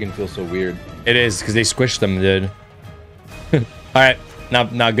the dragon feel so weird? It is, because they squished them, dude. All right.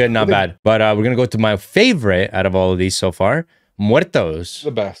 Not good, not bad. But we're going to go to my favorite out of all of these so far. Muertos.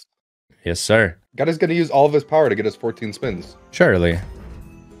 The best. Yes, sir. Guy's going to use all of his power to get us 14 spins. Surely.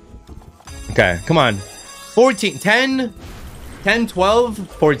 Okay, come on. 14, 10, 12,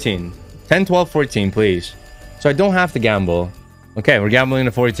 14. 10, 12, 14, please. So I don't have to gamble. Okay, we're gambling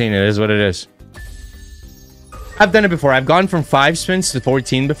to 14. It is what it is. I've done it before. I've gone from 5 spins to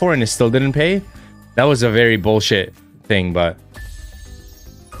 14 before and it still didn't pay. That was a very bullshit thing, but...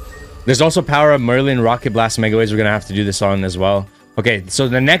 There's also Power of Merlin, Rocket Blast, Megaways. We're going to have to do this on as well. Okay, so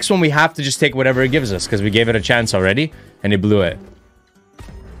the next one we have to just take whatever it gives us because we gave it a chance already and it blew it.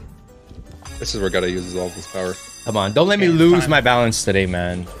 This is where Gotta uses all of his power. Come on, don't let me lose my balance today,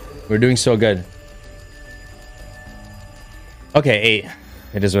 man. We're doing so good. Okay, 8.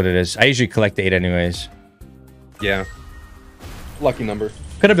 It is what it is. I usually collect 8 anyways. Yeah. Lucky number.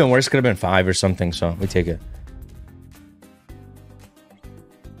 Could have been worse. Could have been 5 or something, so we take it.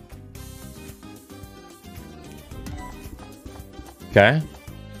 Okay.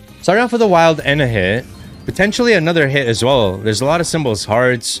 Starting off with a wild and a hit. Potentially another hit as well. There's a lot of symbols.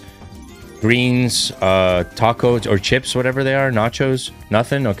 Hearts, greens, tacos or chips, whatever they are. Nachos.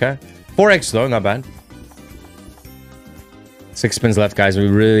 Nothing. Okay. 4x though. Not bad. 6 spins left, guys. We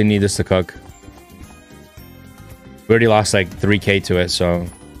really need this to cook. We already lost like 3k to it, so...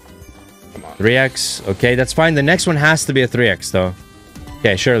 Come on. 3x. Okay, that's fine. The next one has to be a 3x though.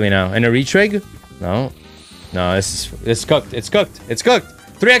 Okay, surely now. And a retrig? No. No, it's cooked. It's cooked. It's cooked.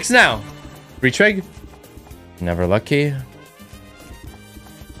 3x now. Retrig. Never lucky.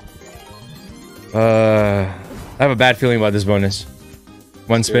 I have a bad feeling about this bonus.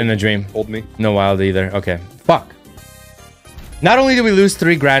 1 spin and a dream. Hold me. No wild either. Okay. Fuck. Not only did we lose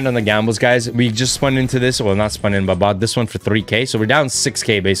 3 grand on the gambles, guys, we just spun into this. Well, not spun in, but bought this one for 3k. So we're down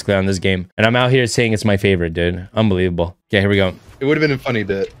 6k basically on this game. And I'm out here saying it's my favorite, dude. Unbelievable. Okay, here we go. It would have been funny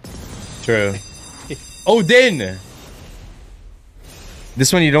to... True. Odin!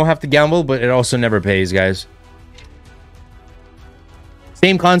 This one you don't have to gamble, but it also never pays, guys.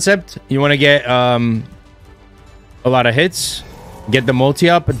 Same concept. You want to get a lot of hits, get the multi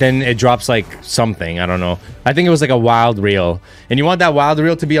up, then it drops like something. I don't know. I think it was like a wild reel. And you want that wild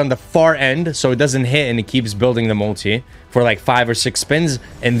reel to be on the far end so it doesn't hit and it keeps building the multi for like 5 or 6 spins.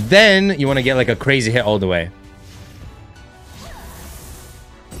 And then you want to get like a crazy hit all the way.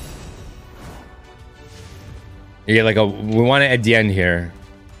 You get like a... We want it at the end here.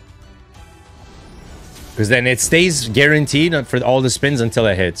 Because then it stays guaranteed for all the spins until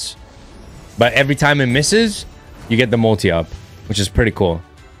it hits. But every time it misses, you get the multi up, which is pretty cool.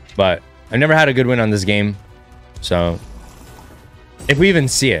 But I never had a good win on this game. So if we even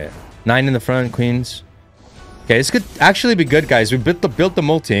see it, 9 in the front, queens. Okay, this could actually be good, guys. We built the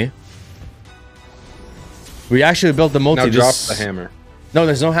multi. We actually built the multi. Now drop the hammer. No,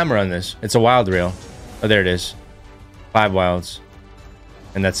 there's no hammer on this. It's a wild reel. Oh, there it is. 5 wilds.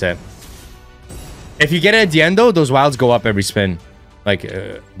 And that's it. If you get it at the end, though, those wilds go up every spin. Like,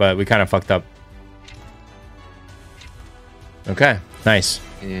 but we kind of fucked up. Okay, nice.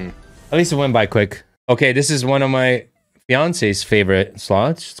 At least it went by quick. Okay, this is one of my fiance's favorite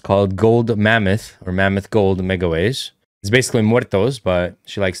slots. It's called Gold Mammoth, or Mammoth Gold Megaways. It's basically muertos, but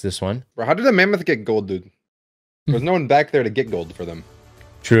she likes this one. Bro, how did a mammoth get gold, dude? There was no one back there to get gold for them.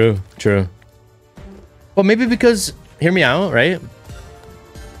 True, true. Well, maybe because, hear me out, right?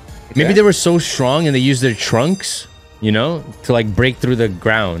 Maybe Okay. they were so strong and they used their trunks, you know, to like break through the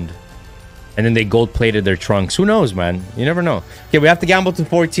ground. And then they gold plated their trunks. Who knows, man? You never know. Okay, we have to gamble to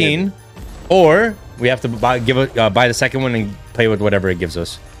 14, or we have to buy the second one and play with whatever it gives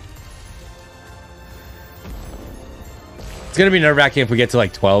us. It's gonna be nerve-wracking if we get to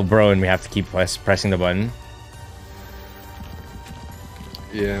like 12, bro, and we have to keep pressing the button.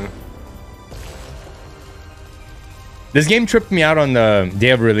 Yeah. This game tripped me out on the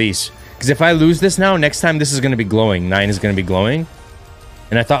day of release. Because if I lose this now, next time this is going to be glowing. 9 is going to be glowing.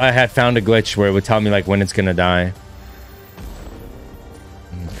 And I thought I had found a glitch where it would tell me like when it's going to die.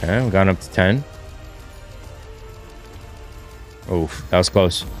 Okay, we've gone up to 10. Oof, that was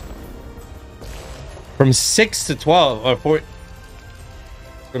close. From 6 to 12, or 4...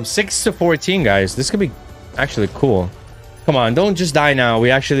 From 6 to 14, guys. This could be actually cool. Come on, don't just die now. We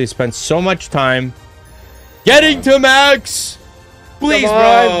actually spent so much time getting to max. Please,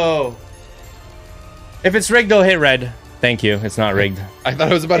 bro. If it's rigged, they'll hit red. Thank you. It's not rigged. I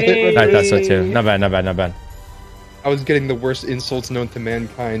thought it was about to hit red. I thought so too. Not bad, not bad, not bad. I was getting the worst insults known to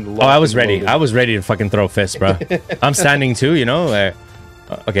mankind. Oh, I was ready. I was ready to fucking throw fists, bro. I'm standing too, you know?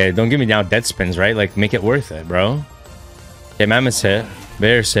 Okay, don't give me now dead spins, right? Like, make it worth it, bro. Okay, mammoths hit.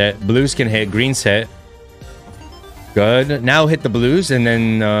 Bears hit. Blues can hit. Greens hit. Good. Now hit the blues, and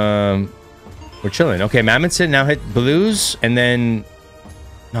then we're chilling. Okay, mammoths hit. Now hit blues, and then...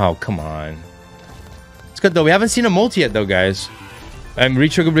 Oh, come on. It's good, though. We haven't seen a multi yet, though, guys.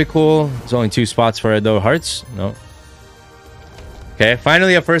 Retrigger would be cool. There's only 2 spots for it, though. Hearts? No. Okay,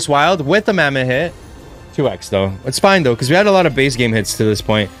 finally a first wild with a mammoth hit. 2x, though. It's fine, though, because we had a lot of base game hits to this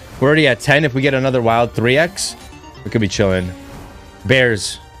point. We're already at 10. If we get another wild 3x, we could be chilling.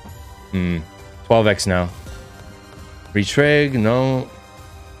 Bears. 12x now. Retrig, no.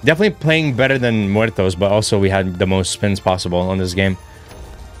 Definitely playing better than Muertos, but also we had the most spins possible on this game.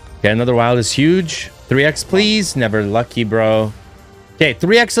 Okay, another wild is huge. 3x, please. Never lucky, bro. Okay,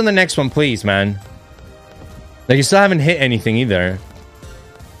 3x on the next one, please, man. Like, you still haven't hit anything either.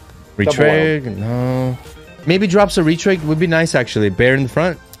 Retrig, no. Maybe drops a retrig would be nice, actually. Bear in the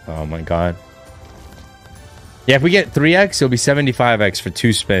front. Oh, my God. Yeah, if we get 3x, it'll be 75x for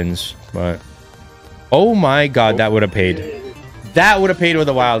 2 spins, but... Oh my God, that would have paid. That would have paid with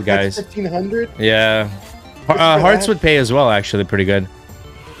a wild, guys. That's 1500? Yeah. Hearts would pay as well, actually, pretty good.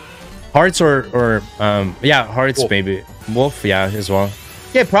 Hearts or yeah, hearts. Wolf. Maybe. Wolf, yeah, as well.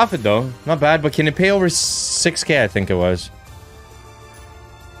 Yeah, profit though. Not bad, but can it pay over 6k? I think it was.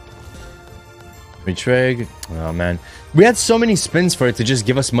 Retrig. Oh, man. We had so many spins for it to just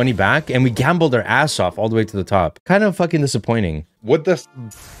give us money back, and we gambled our ass off all the way to the top. Kind of fucking disappointing. Would the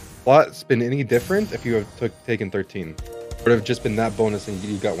slot been any different if you have taken 13? Would have just been that bonus and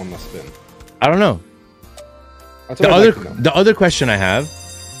you got one less spin? I don't know. That's what The other question I have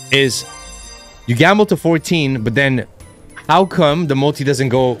is, you gamble to 14, but then how come the multi doesn't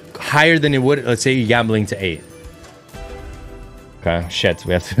go higher than it would? Let's say you're gambling to 8. Okay, shit.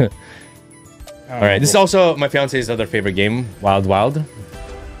 We have to... All right, this is also my fiance's other favorite game, Wild Wild.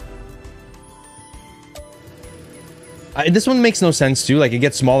 This one makes no sense too. Like, it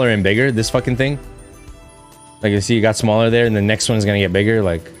gets smaller and bigger. This fucking thing. Like, you see, you got smaller there, and the next one's gonna get bigger.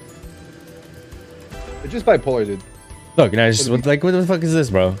 Like, it's just bipolar, dude. Look, now just like, what the fuck is this,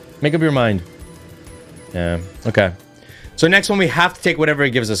 bro? Make up your mind. Yeah. Okay. So next one, we have to take whatever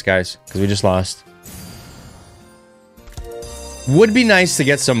it gives us, guys, because we just lost. Would be nice to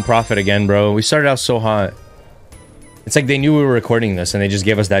get some profit again, bro. We started out so hot. It's like they knew we were recording this, and they just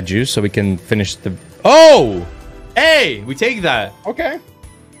gave us that juice so we can finish the... Oh! Hey! We take that. Okay.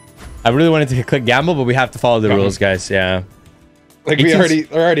 I really wanted to click gamble, but we have to follow the rules, guys. Yeah. Like, we're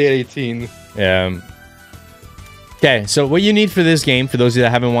already at 18. Yeah. Okay, so what you need for this game, for those of you that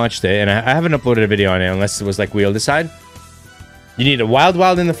haven't watched it, and I haven't uploaded a video on it unless it was like wheel decide. You need a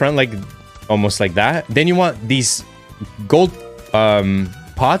wild in the front, like almost like that. Then you want these gold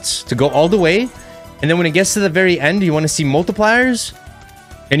pots to go all the way, And then when it gets to the very end, you want to see multipliers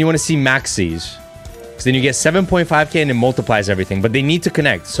and you want to see maxis. So then you get 7.5k and it multiplies everything, but they need to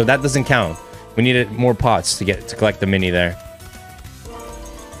connect, so that doesn't count. We needed more pots to collect the mini there.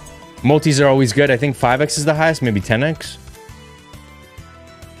 Multis are always good. I think 5x is the highest, maybe 10x.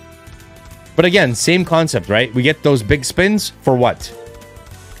 But again, same concept, right? We get those big spins for what?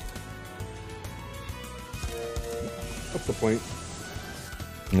 What's the point?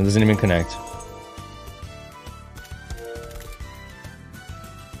 It doesn't even connect.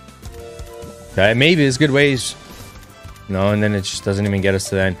 Okay, maybe it's good ways. No, and then it just doesn't even get us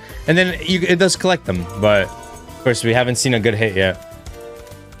to the end. And then it does collect them, but of course we haven't seen a good hit yet.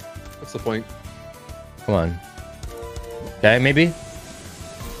 What's the point? Come on. Okay, maybe.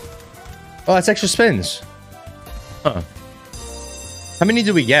 Oh, that's extra spins. Huh. How many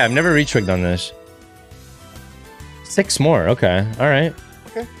do we get? I've never retrigged on this. 6 more. Okay. All right.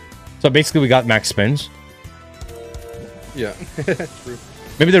 Okay. So basically we got max spins. Yeah. True.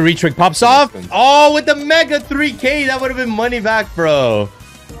 Maybe the retrig pops off. Oh, with the mega 3k, that would have been money back, bro.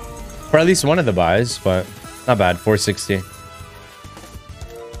 For at least one of the buys, but not bad. 460.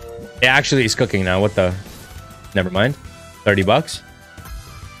 It actually is cooking now. What the? Never mind. 30 bucks.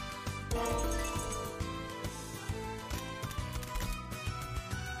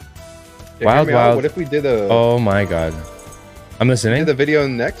 Yeah, Wild. What if we did a... Oh my god. I'm listening. Did the video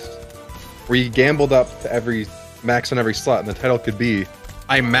next where you gambled up to every max on every slot, and the title could be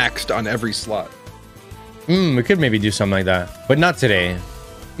I maxed on every slot. We could maybe do something like that, but not today.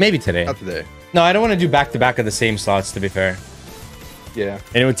 Maybe today. Not today. No, I don't want to do back-to-back of the same slots, to be fair. Yeah.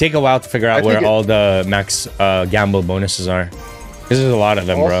 And it would take a while to figure out where all the max gamble bonuses are. Because there's a lot of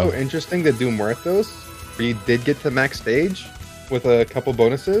them, bro. Also interesting to do Muertos, where you did get to max stage with a couple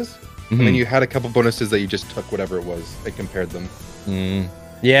bonuses, and then you had a couple bonuses that you just took whatever it was and compared them.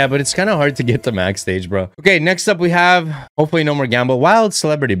 Yeah, but it's kind of hard to get to max stage, bro. Okay, next up we have, hopefully no more gamble. Wild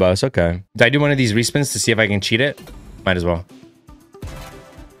Celebrity Bus. Okay. Did I do one of these respins to see if I can cheat it? Might as well.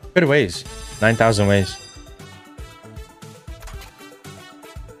 Good ways. 9,000 ways.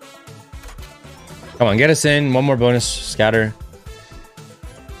 Come on, get us in. One more bonus scatter.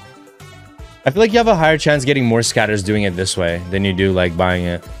 I feel like you have a higher chance getting more scatters doing it this way than you do like buying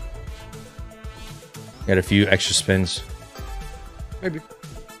it. Get a few extra spins. Maybe.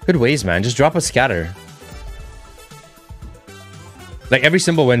 Good ways, man. Just drop a scatter. Like every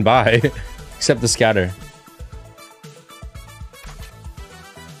symbol went by, except the scatter.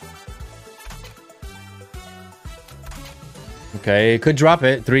 Okay, could drop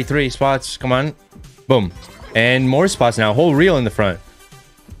it. 3 spots. Come on. Boom. And more spots now. Whole reel in the front.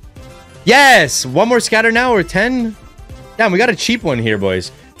 Yes! One more scatter now or 10? Damn, we got a cheap one here,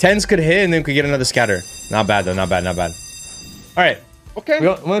 boys. 10s could hit and then we could get another scatter. Not bad, though. Not bad, not bad. All right. Okay. We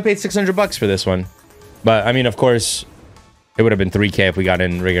only paid 600 bucks for this one. But, I mean, of course, it would have been 3k if we got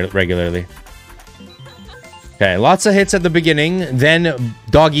in regularly. Okay, lots of hits at the beginning. Then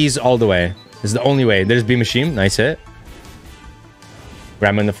doggies all the way. This is the only way. There's B Machine. Nice hit.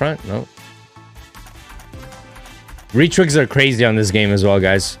 Grandma in the front. No. Retrigs are crazy on this game as well,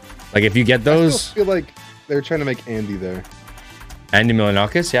 guys. Like, if you get those... I still feel like they're trying to make Andy there. Andy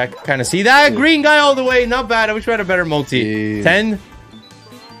Milanakis? Yeah, I can kind of see that. Green guy all the way. Not bad. I wish we had a better multi. Yeah. 10?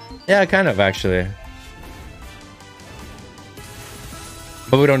 Yeah, kind of, actually.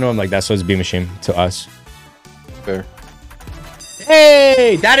 But we don't know him like that, so it's B Machine to us. Fair.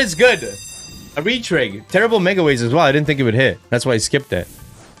 Hey! That is good. A retrig. Terrible megaways as well. I didn't think it would hit. That's why I skipped it.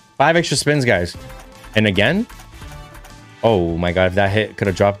 5 extra spins, guys. And again? Oh my god, if that hit, could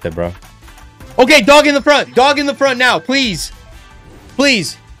have dropped it, bro. Okay, dog in the front. Dog in the front now, please.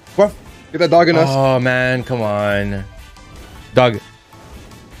 Please. Get that dog in us. Oh, man, come on. Dog.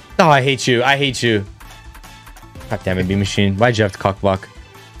 Oh, I hate you. I hate you. God damn it, B Machine. Why'd you have to cock block?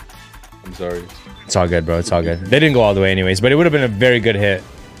 I'm sorry. It's all good, bro. It's all good. They didn't go all the way anyways, but it would have been a very good hit.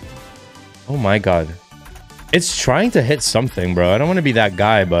 Oh my god. It's trying to hit something, bro. I don't want to be that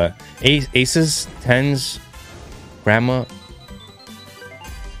guy, but aces, 10s, grandma.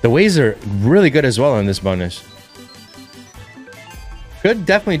 The ways are really good as well on this bonus. Could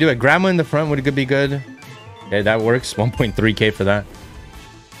definitely do it. Grandma in the front would be good. Okay, that works. 1.3k for that.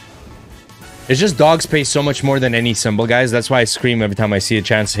 It's just dogs pay so much more than any symbol, guys. That's why I scream every time I see a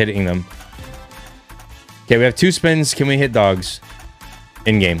chance hitting them. Okay, we have 2 spins. Can we hit dogs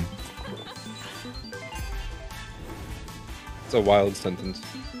in game? It's a wild sentence.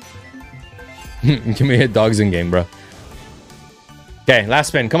 Can we hit dogs in game, bro? Okay, last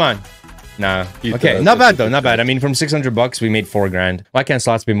spin. Come on. Nah. Keep Okay, the- not bad the- though, not bad. I mean, from 600 bucks, we made 4 grand. Why can't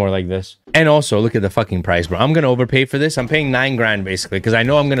slots be more like this? And also, look at the fucking price, bro. I'm gonna overpay for this. I'm paying 9 grand basically because I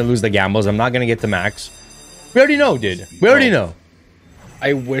know I'm gonna lose the gambles. I'm not gonna get the max. We already know, dude. We already know.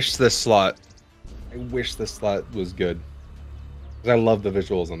 I wish this slot was good. Because I love the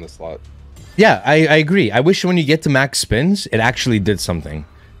visuals on this slot. Yeah, I agree. I wish when you get to max spins, it actually did something.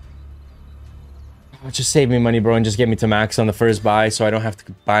 Oh, just save me money, bro, and just get me to max on the first buy so I don't have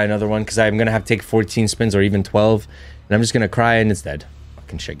to buy another one because I'm going to have to take 14 spins or even 12. And I'm just going to cry and it's dead.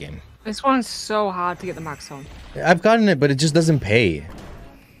 Fucking shit game. This one's so hard to get the max on. I've gotten it, but it just doesn't pay.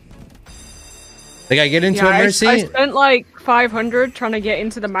 Like, I get into Yeah, it, Mercy. I spent like 500 trying to get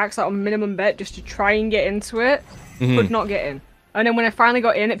into the max out on minimum bet just to try and get into it. Could not get in. And then when I finally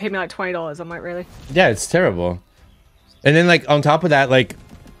got in, it paid me like $20. I'm like, really? Yeah, it's terrible. And then, like, on top of that, like,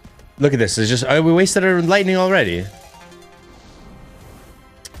 look at this. It's just, we wasted our lightning already.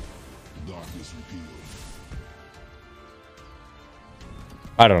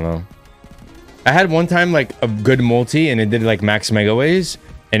 I don't know. I had one time, like, a good multi, and it did, like, max megaways,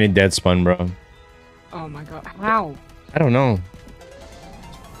 and it dead spun, bro. Oh my god. How? I don't know.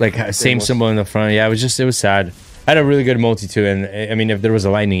 Like, same symbol in the front. Yeah, it was sad. I had a really good multi, too, and, I mean, if there was a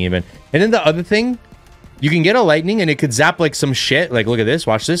lightning, even. And then the other thing, you can get a lightning, and it could zap, like, some shit. Like, look at this.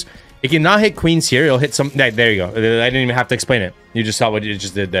 Watch this. It cannot hit queens here. It'll hit some... There you go. I didn't even have to explain it. You just saw what it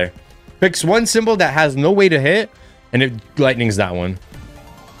just did there. Picks one symbol that has no way to hit, and it lightnings that one.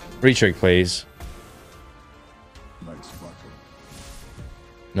 Retrick, please.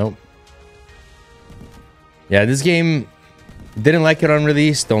 Nope. Yeah, this game... Didn't like it on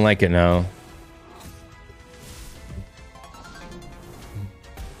release. Don't like it now.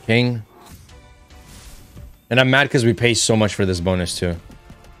 King. And I'm mad because we pay so much for this bonus, too.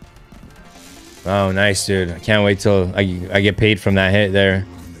 Oh, nice, dude. I can't wait till I get paid from that hit there.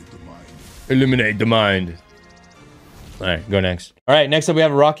 Illuminate the mind. All right, go next. All right, next up we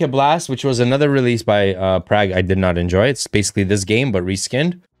have Rocket Blast, which was another release by Prag. I did not enjoy. It's basically this game, but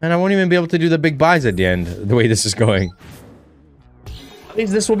reskinned. And I won't even be able to do the big buys at the end, the way this is going. At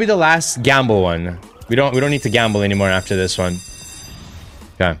least this will be the last gamble one. We don't need to gamble anymore after this one.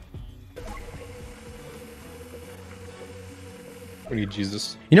 Okay. What are you,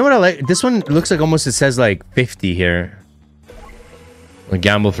 Jesus? You know what I like? This one looks like almost it says like 50 here. A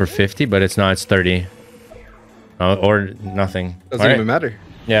gamble for 50, but it's not. It's 30. Or nothing. Doesn't even matter.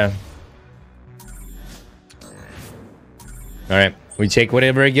 Yeah. All right. We take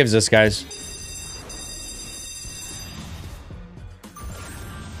whatever it gives us, guys.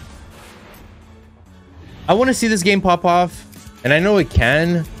 I want to see this game pop off. And I know it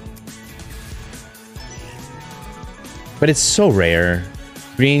can. But it's so rare.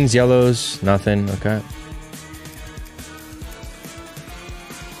 Greens, yellows, nothing. Okay.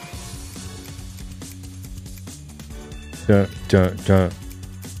 Dun, dun, dun.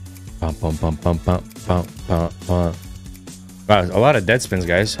 Bum, bum, bum, bum, bum, bum, bum, bum. Wow, a lot of dead spins,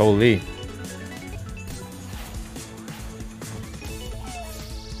 guys. Holy.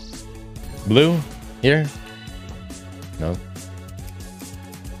 Blue here? No.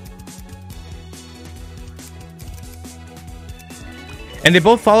 And they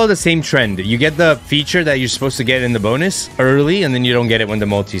both follow the same trend. You get the feature that you're supposed to get in the bonus early, and then you don't get it when the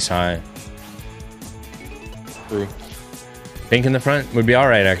multi's high. True. Pink in the front would be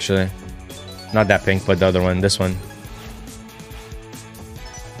alright, actually. Not that pink, but the other one. This one.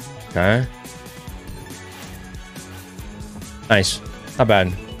 Okay. Nice. Not bad.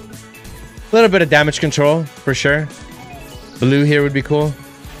 A little bit of damage control, for sure. Blue here would be cool.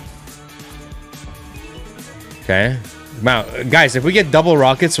 Okay. Wow, guys, if we get double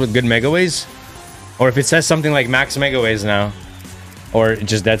rockets with good megaways, or if it says something like max megaways now, or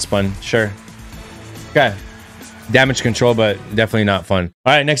just dead spun, sure. Okay. Damage control, but definitely not fun.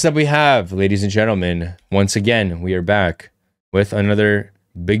 All right, next up we have, ladies and gentlemen, once again, we are back with another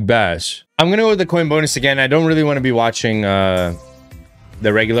big bash. I'm going to go with the coin bonus again. I don't really want to be watching the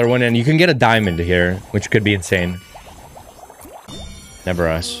regular one, and you can get a diamond here, which could be insane. Never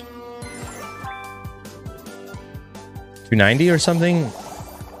us. 290 or something?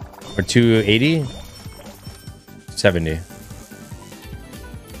 Or 280? 70.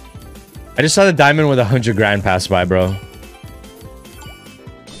 I just saw the diamond with 100 grand pass by, bro.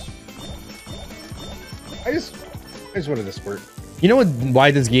 I just wanted to squirt. You know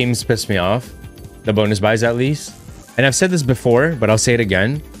why this game's pissed me off? The bonus buys, at least. And I've said this before, but I'll say it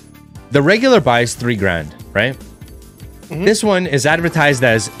again. The regular buy is 3 grand, right? Mm-hmm. This one is advertised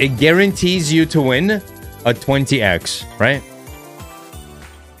as it guarantees you to win a 20x, right?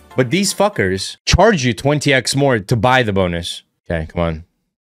 But these fuckers charge you 20x more to buy the bonus. Okay, come on.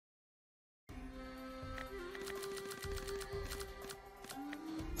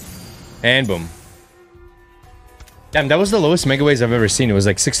 And boom. Damn, that was the lowest mega ways I've ever seen. It was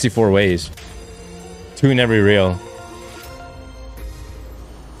like 64 ways. 2 in every reel.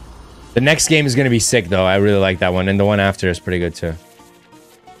 The next game is going to be sick, though. I really like that one. And the one after is pretty good, too.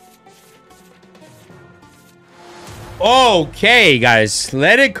 Okay, guys.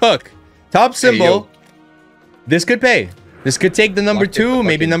 Let it cook. Top symbol. Hey, this could pay. This could take the number 2,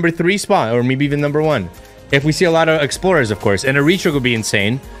 maybe number 3 spot. Or maybe even number 1. If we see a lot of explorers, of course. And a retro would be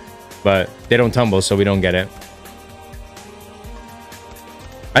insane. But they don't tumble, so we don't get it.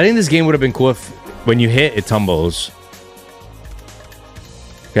 I think this game would have been cool if when you hit, it tumbles.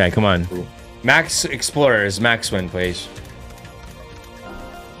 Okay, come on. Ooh. Max Explorers, max win, please.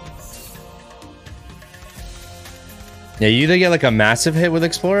 Yeah, you either get like a massive hit with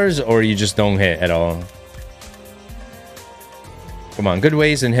Explorers or you just don't hit at all. Come on, good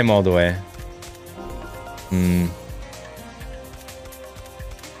ways and him all the way.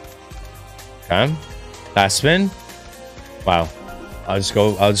 Okay. Last spin. Wow. I'll just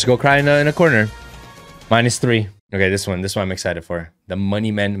go cry in a corner. -3. Okay, this one I'm excited for. The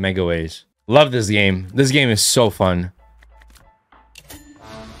Money Men Megaways. Love this game. This game is so fun.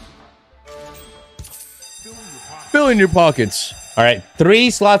 Fill in your pockets. All right, 3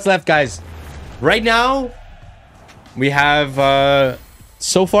 slots left, guys. Right now, we have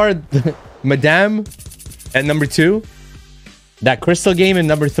so far Madame at number 2. That Crystal game in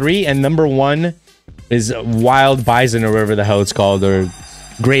number 3, and number 1 is Wild Bison or whatever the hell it's called, or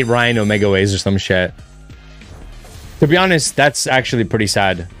Great Rhino Megaways or some shit. To be honest, that's actually pretty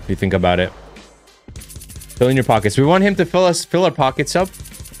sad if you think about it. Fill in your pockets. We want him to fill our pockets up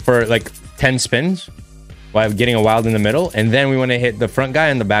for like 10 spins while getting a wild in the middle, and then we want to hit the front guy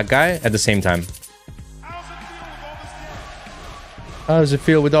and the back guy at the same time. How does it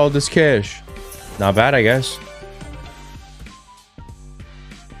feel with all this cash? Not bad, I guess.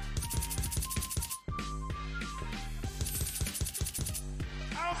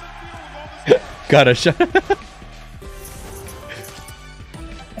 Got a shot.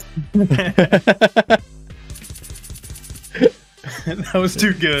 That was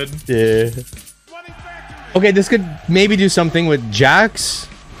too good. Yeah. Okay, this could maybe do something with jacks.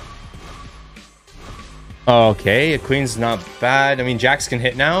 Okay, a queen's not bad. I mean, jacks can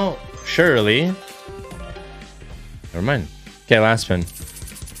hit now. Surely. Never mind. Okay, last spin.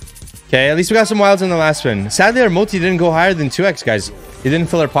 Okay, at least we got some wilds in the last spin. Sadly, our multi didn't go higher than 2x, guys. It didn't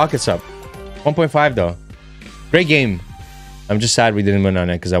fill our pockets up. 1.5 though. Great game. I'm just sad we didn't win on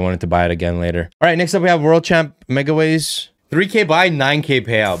it because I wanted to buy it again later. All right, next up we have World Champ Megaways. 3K buy, 9K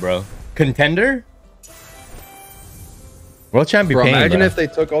payout, bro. Contender? World Champ be paying, imagine bro. if they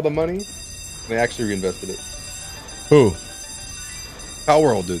took all the money and they actually reinvested it. Who?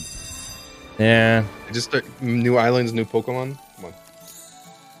 Power World, dude. Yeah. Just new islands, new Pokemon. Come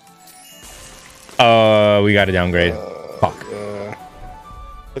on. We got to downgrade. Fuck.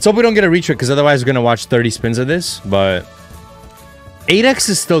 Let's hope we don't get a retreat, because otherwise we're going to watch 30 spins of this, but 8x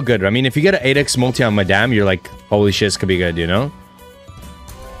is still good. I mean, if you get an 8x multi on Madame, you're like, holy shit, this could be good, you know?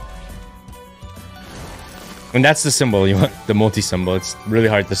 And that's the symbol. You want the multi symbol. It's really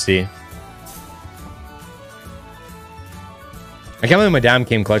hard to see. I can't believe Madame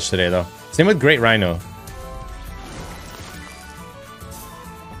came clutch today, though. Same with Great Rhino.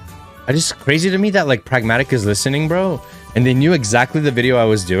 It's just crazy to me that, like, Pragmatic is listening, bro. And they knew exactly the video I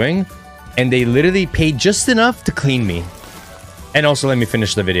was doing. And they literally paid just enough to clean me. And also let me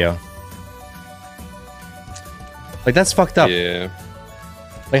finish the video. Like, that's fucked up. Yeah.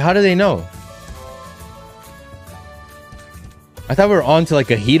 Like, how do they know? I thought we were on to,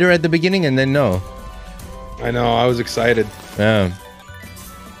 like, a heater at the beginning, and then no. I know, I was excited. Yeah.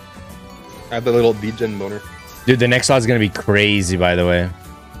 I had the little degen boner. Dude, the next slot's gonna be crazy, by the way.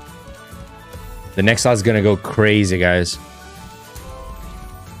 The next slot's gonna go crazy, guys.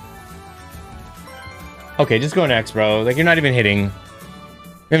 Okay, just go next, bro. Like, you're not even hitting.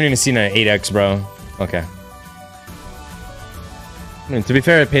 We haven't even seen an 8x, bro. Okay. I mean, to be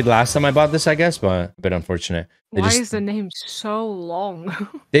fair, I paid last time I bought this, I guess, but a bit unfortunate. Why is the name so long?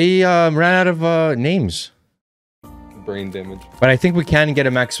 They ran out of names. Brain damage. But I think we can get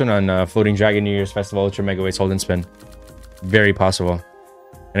a max win on Floating Dragon New Year's Festival Ultra Megaways Hold and Spin. Very possible.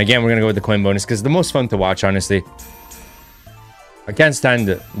 And again, we're going to go with the coin bonus because it's the most fun to watch, honestly. I can't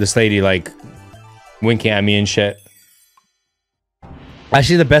stand this lady, like, winking at me and shit.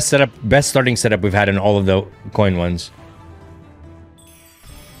 Actually, the best starting setup we've had in all of the coin ones.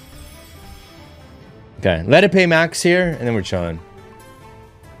 Okay, let it pay max here, and then we're chilling.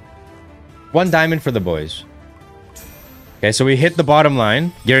 1 diamond for the boys. Okay, so we hit the bottom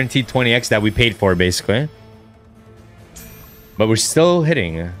line. Guaranteed 20x that we paid for, basically. But we're still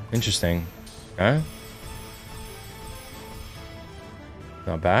hitting. Interesting. Okay.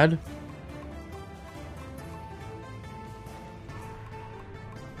 Not bad.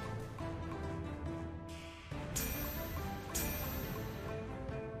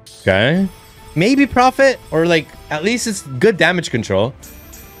 Okay. Maybe profit, or like at least it's good damage control.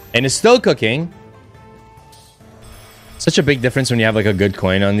 And it's still cooking. Such a big difference when you have like a good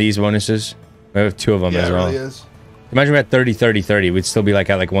coin on these bonuses. We have 2 of them as well. It really is. Imagine we're at 30, 30, 30. We'd still be like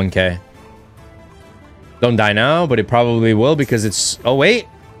at like 1K. Don't die now, but it probably will because it's... Oh, wait.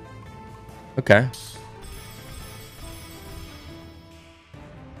 Okay.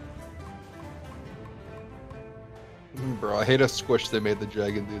 Bro, I hate a squish they made the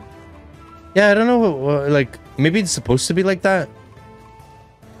dragon, dude. Yeah, I don't know what, like, maybe it's supposed to be like that.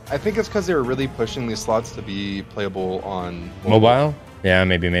 I think it's because they were really pushing these slots to be playable on Mobile? Yeah,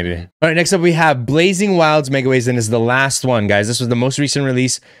 maybe. All right, next up we have Blazing Wilds Megaways, and is the last one, guys. This was the most recent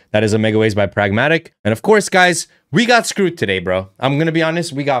release. That is a Megaways by Pragmatic. And of course, guys, we got screwed today, bro. I'm gonna be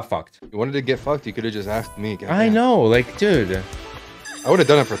honest, we got fucked. You wanted to get fucked, you could have just asked me. I know, like, dude. I would have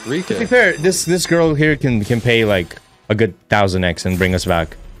done it for 3K. To be fair, this girl here can pay like a good 1000x and bring us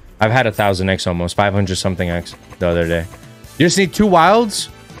back. I've had 1000x almost, 500 something x the other day. You just need 2 wilds,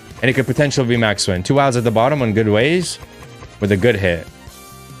 and it could potentially be max win. 2 wilds at the bottom on good ways with a good hit.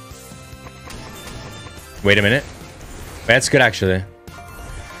 Wait a minute. That's good, actually.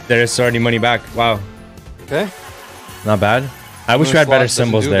 There's already money back. Wow. Okay. Not bad. I wish we had better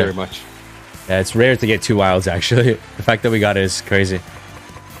symbols there. Very much. Yeah, it's rare to get 2 wilds, actually. The fact that we got it is crazy.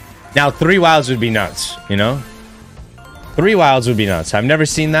 Now, 3 wilds would be nuts, you know? 3 wilds would be nuts. I've never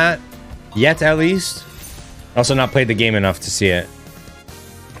seen that yet, at least. Also, not played the game enough to see it.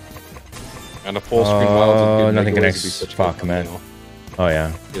 And a full screen wild. Oh, nothing connects. Fuck, man. Oh,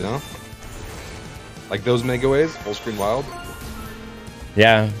 yeah. You know? Like those Megaways, full screen wild.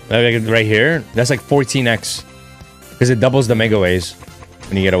 Yeah, like right here. That's like 14x. Because it doubles the Megaways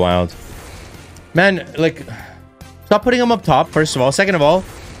when you get a wild. Man, like, stop putting them up top, first of all. Second of all,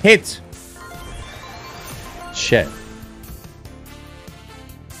 hit. Shit.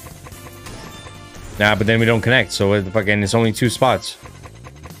 Nah, but then we don't connect, so what the fuck, and it's only 2 spots.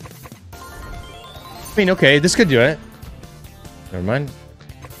 I mean, okay, this could do it. Never mind.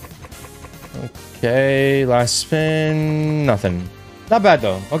 Okay, last spin. Nothing. Not bad,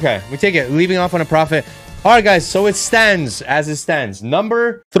 though. Okay, we take it. Leaving off on a profit. All right, guys, so it stands as it stands.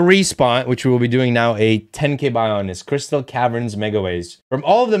 Number 3 spot, which we will be doing now a 10K buy on, is Crystal Caverns Megaways. From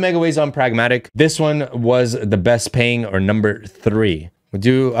all of the Megaways on Pragmatic, this one was the best paying, or number 3. We'll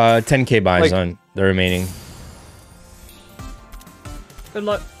do 10K buys on the remaining. Good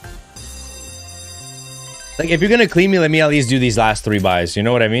luck. Like, if you're gonna clean me, let me at least do these last 3 buys. You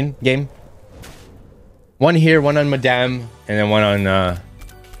know what I mean, game? 1 here, 1 on Madame, and then 1 on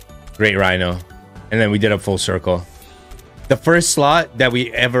Great Rhino. And then we did a full circle. The first slot that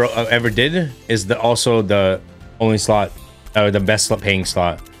we ever did is also the only slot, the best paying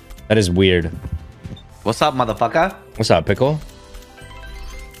slot. That is weird. What's up, motherfucker? What's up, Pickle?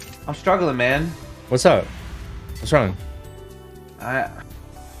 I'm struggling, man. What's up? What's wrong? I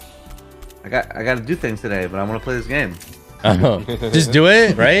got to do things today, but I want to play this game. Oh, just do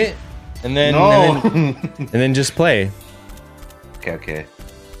it, right? And then, no. and then just play. Okay.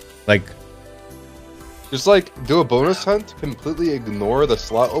 Like, just like do a bonus hunt, completely ignore the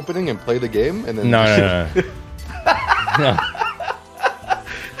slot opening and play the game, and then no.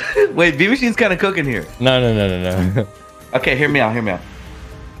 Wait, B Machine's kind of cooking here. No. Okay, hear me out.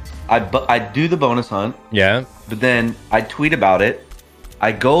 I do the bonus hunt. Yeah. But then I tweet about it.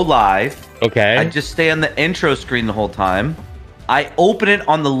 I go live. Okay. I just stay on the intro screen the whole time. I open it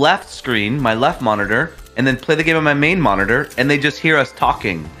on the left screen, my left monitor, and then play the game on my main monitor, and they just hear us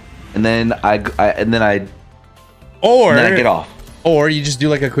talking. And then I get off. Or you just do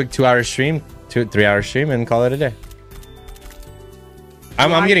like a quick 2-hour stream, 3-hour stream, and call it a day.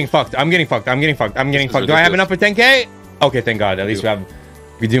 I'm getting fucked. I'm getting fucked. Do I have enough for 10K? Okay, thank God. At least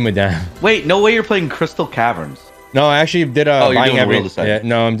we do Madame. Wait, no way you're playing Crystal Caverns. No, I actually did buying every. Yeah,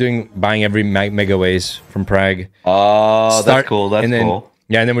 no, I'm doing buying every Megaways from Prague. Oh, that's cool. That's cool.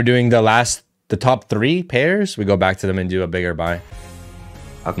 Yeah, and then we're doing the top 3 pairs. We go back to them and do a bigger buy.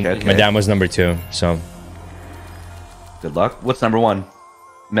 Okay. Madame was number 2, so good luck. What's number 1?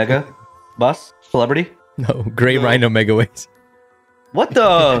 Mega? Bus? Celebrity? No, Great Rhino Megaways. What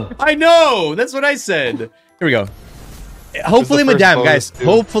the? I know! That's what I said. Here we go. Hopefully Madame, guys.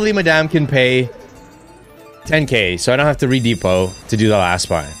 Hopefully Madame can pay 10K, so I don't have to re-depot to do the last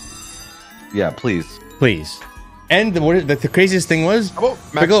buy. Yeah, please. And the craziest thing was,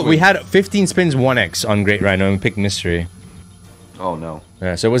 we had 15 spins 1x on Great Rhino and picked mystery. Oh no.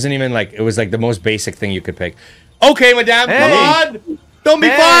 Yeah, so it wasn't even like, it was like the most basic thing you could pick. Okay, madame, Hey. come on. Don't be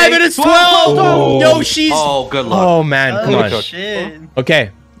Hey. 5 and it's 12. Oh. Yo, she's. Oh, good luck. Oh man, come on. shit.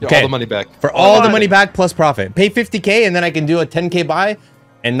 Okay. Get Okay. all the money back. For all the money back plus profit. Pay 50K and then I can do a 10K buy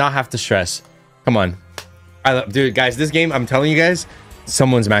and not have to stress. Come on. Dude, guys, this game, I'm telling you guys,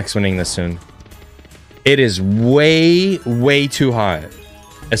 someone's max winning this soon. It is way, way too hot.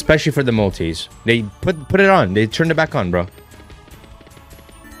 Especially for the multis. They put it on. They turned it back on, bro.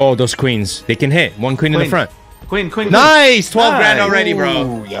 Oh, those queens. They can hit. One queen in the front. Queen. Nice! 12 grand Nice. already, bro.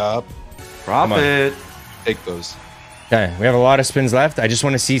 Ooh, yup. Profit. Take those. Okay, we have a lot of spins left. I just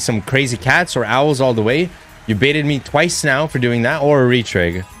want to see some crazy cats or owls all the way. You baited me twice now for doing that, or a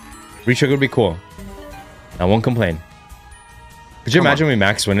retrig. Retrig would be cool. I won't complain. Could you imagine we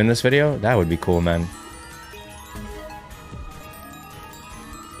max win in this video? That would be cool, man.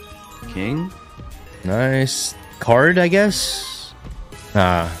 King. Nice. Card, I guess?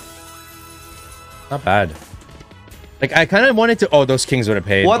 Not bad. Like, I kind of wanted to... Oh, those kings would have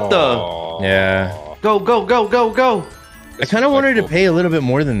paid. What the? Yeah. Go. I kind of wanted to pay a little bit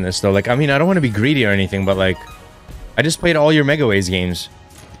more than this, though. Like, I mean, I don't want to be greedy or anything, but, like... I just played all your Megaways games.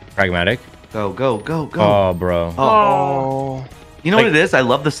 Pragmatic. Go. Oh, bro. Oh. You know what it is? I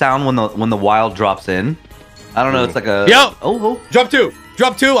love the sound when the wild drops in. I don't know. It's like a... Yo! Oh. Drop 2!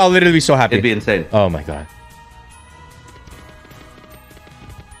 Drop 2! I'll literally be so happy. It'd be insane. Oh, my God.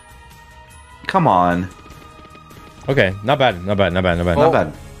 Come on. Okay, not bad. Not bad.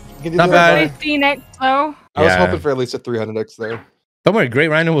 Get Not the bad. other side. 15x though. I was Yeah. hoping for at least a 300x there. Don't worry, Great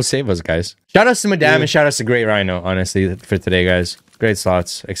Rhino will save us, guys. Shout outs to Madame and shout outs to Great Rhino, honestly, for today, guys. Great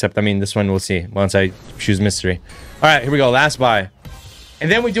slots. Except, I mean, this one we'll see once I choose mystery. All right, here we go. Last buy. And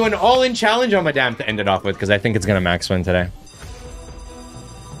then we do an all-in challenge on Madame to end it off with, because I think it's going to max win today.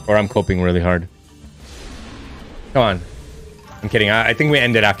 Or I'm coping really hard. Come on. I'm kidding. I think we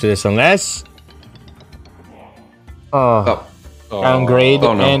end it after this, unless... Oh. Downgrade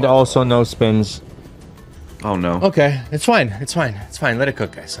Oh, no. and also no spins. Oh no. Okay, it's fine. It's fine. It's fine. Let it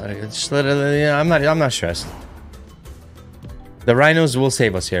cook, guys. Just let it. Yeah, I'm not stressed. The rhinos will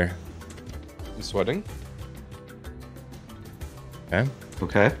save us here. I'm sweating. Okay.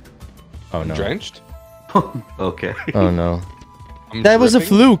 Okay. Oh no. Drenched. Okay. Oh no. I'm That was a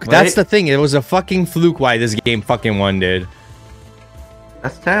dripping. fluke. That's Wait. the thing. It was a fucking fluke why this game fucking won, dude.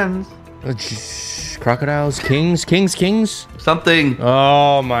 That's tens. Oh, jeez. Crocodiles, kings. Something.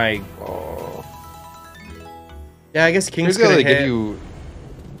 Oh my. Oh. Yeah, I guess kings He's gonna could give hit. you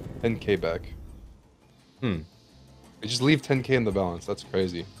 10k back. You just leave 10k in the balance. That's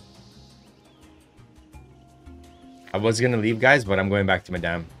crazy. I was gonna leave, guys, but I'm going back to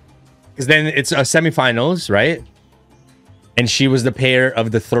Madame. Because then it's a semifinals, right? And she was the pair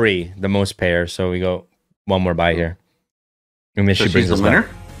of the 3, the most pair. So we go one more buy here. And then So she brings she's us the winner.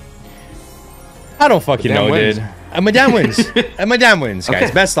 back. I don't fucking Madame know, wins. dude. Madame wins. Madame wins, guys.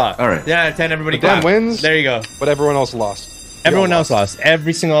 Okay. Best lot. All right. Yeah, 10. Everybody Madame clap. wins. There you go. But everyone else lost. Everyone else lost.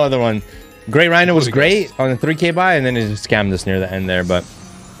 Every single other one. Great Rhino was great on the 3K buy, and then it just scammed us near the end there. But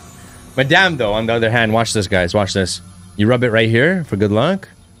Madame, though, on the other hand, watch this, guys. Watch this. You rub it right here for good luck.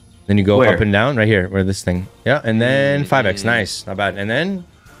 Then you go Where? up and down right here, where this thing. Yeah, and then 5x. Nice. Not bad. And then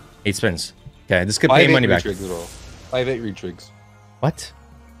 8 spins. Okay, this could pay 5-8 money back. retrigs as well. 5-8 retrigs. What?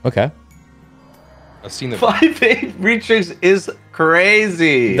 Okay. I've seen it. 5-8 retrigs is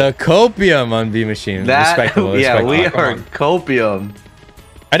crazy. The copium on B Machine. that Respectable. yeah, respectable. we Come are on. copium.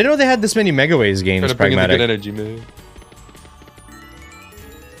 I didn't know they had this many Megaways games. Trying to bring in the good Pragmatic. energy, man.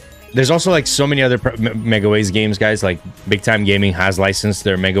 There's also like so many other Megaways games, guys. Like Big Time Gaming has licensed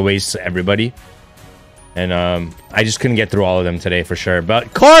their Megaways to everybody, and I just couldn't get through all of them today for sure.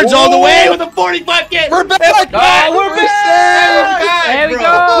 But cards all the way with a 45K. We're back! Oh, we're back! There we bro.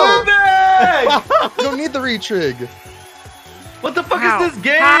 go. We're back! You don't need the retrig. What the fuck How? is this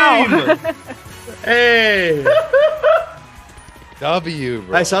game? How? Hey, W,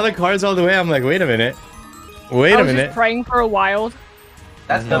 bro. I saw the cards all the way. I'm like, wait a minute. Wait I a was minute. just praying for a wild.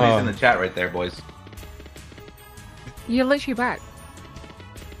 That's No. W's in the chat right there, boys. You're literally back.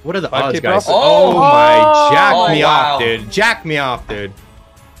 What are the 5K odds, guys? profit. Oh my, jack Oh, me wow. off, dude. Jack me off, dude.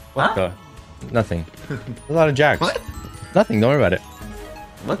 What Huh? the? Nothing. A lot of jacks. What? Nothing. Don't worry about it.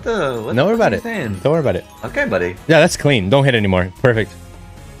 What the? What Don't worry the fuck about are it. you saying? Don't worry about it. Okay, buddy. Yeah, that's clean. Don't hit anymore. Perfect.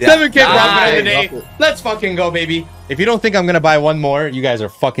 Yeah. 7K profit of the Nice. day. Let's fucking go, baby. If you don't think I'm gonna buy one more, you guys are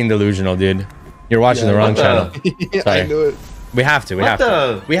fucking delusional, dude. You're watching the wrong what channel. Yeah, Sorry. I knew it. We have to. We What have the?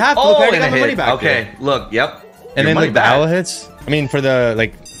 to. We have to. Oh, Look, I and got a the money hit. back. Okay, dude. look, yep. And Your then money like the back. owl hits. I mean, for the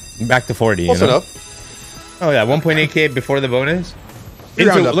like back to 40. Close you know? enough. Oh yeah, 1.8K before the bonus. You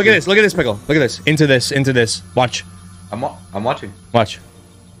round Into, up, look at dude. this. Look at this pickle. Look at this. Into this. Into this. Watch. I'm watching. Watch.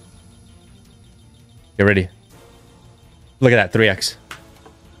 Get ready. Look at that, 3x.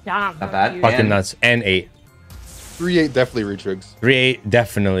 Yeah, Not bad. cute. Fucking And- nuts. And 8. 3-8 definitely retrigs. 3-8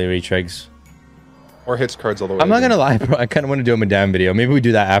 definitely retrigs. Or hits cards all the way. I'm not gonna lie, bro. I kind of want to do a Madame video. Maybe we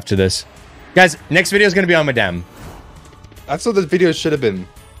do that after this. Guys, next video is gonna be on Madame. That's what this video should have been.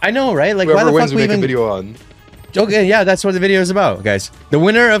 I know, right? Like, Whoever why the wins, fuck we we make even... a video on. Okay, yeah, that's what the video is about, guys. The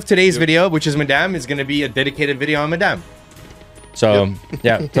winner of today's video, which is Madame, is gonna be a dedicated video on Madame. So,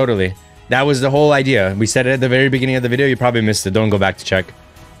 yeah, totally. That was the whole idea. We said it at the very beginning of the video. You probably missed it. Don't go back to check.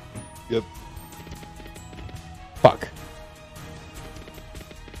 Yep. Fuck.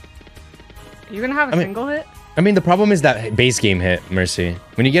 Are you gonna have a single hit? I mean, the problem is that base game hit, Mercy.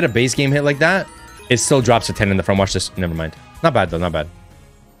 When you get a base game hit like that, it still drops a 10 in the front. Watch this. Never mind. Not bad, though. Not bad.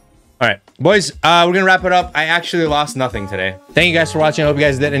 All right, boys, we're going to wrap it up. I actually lost nothing today. Thank you guys for watching. I hope you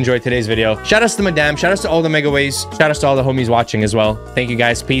guys did enjoy today's video. Shout outs to Madame. Shout outs to all the Megaways. Shout outs to all the homies watching as well. Thank you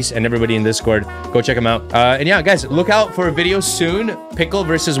guys. Peace. And everybody in Discord. Go check them out. And yeah, guys, look out for a video soon. Pickle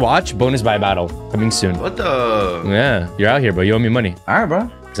versus Watch. Bonus buy battle. Coming soon. What the? Yeah, you're out here, bro. You owe me money. All right, bro.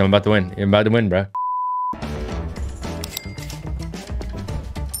 Because I'm about to win. You're about to win, bro.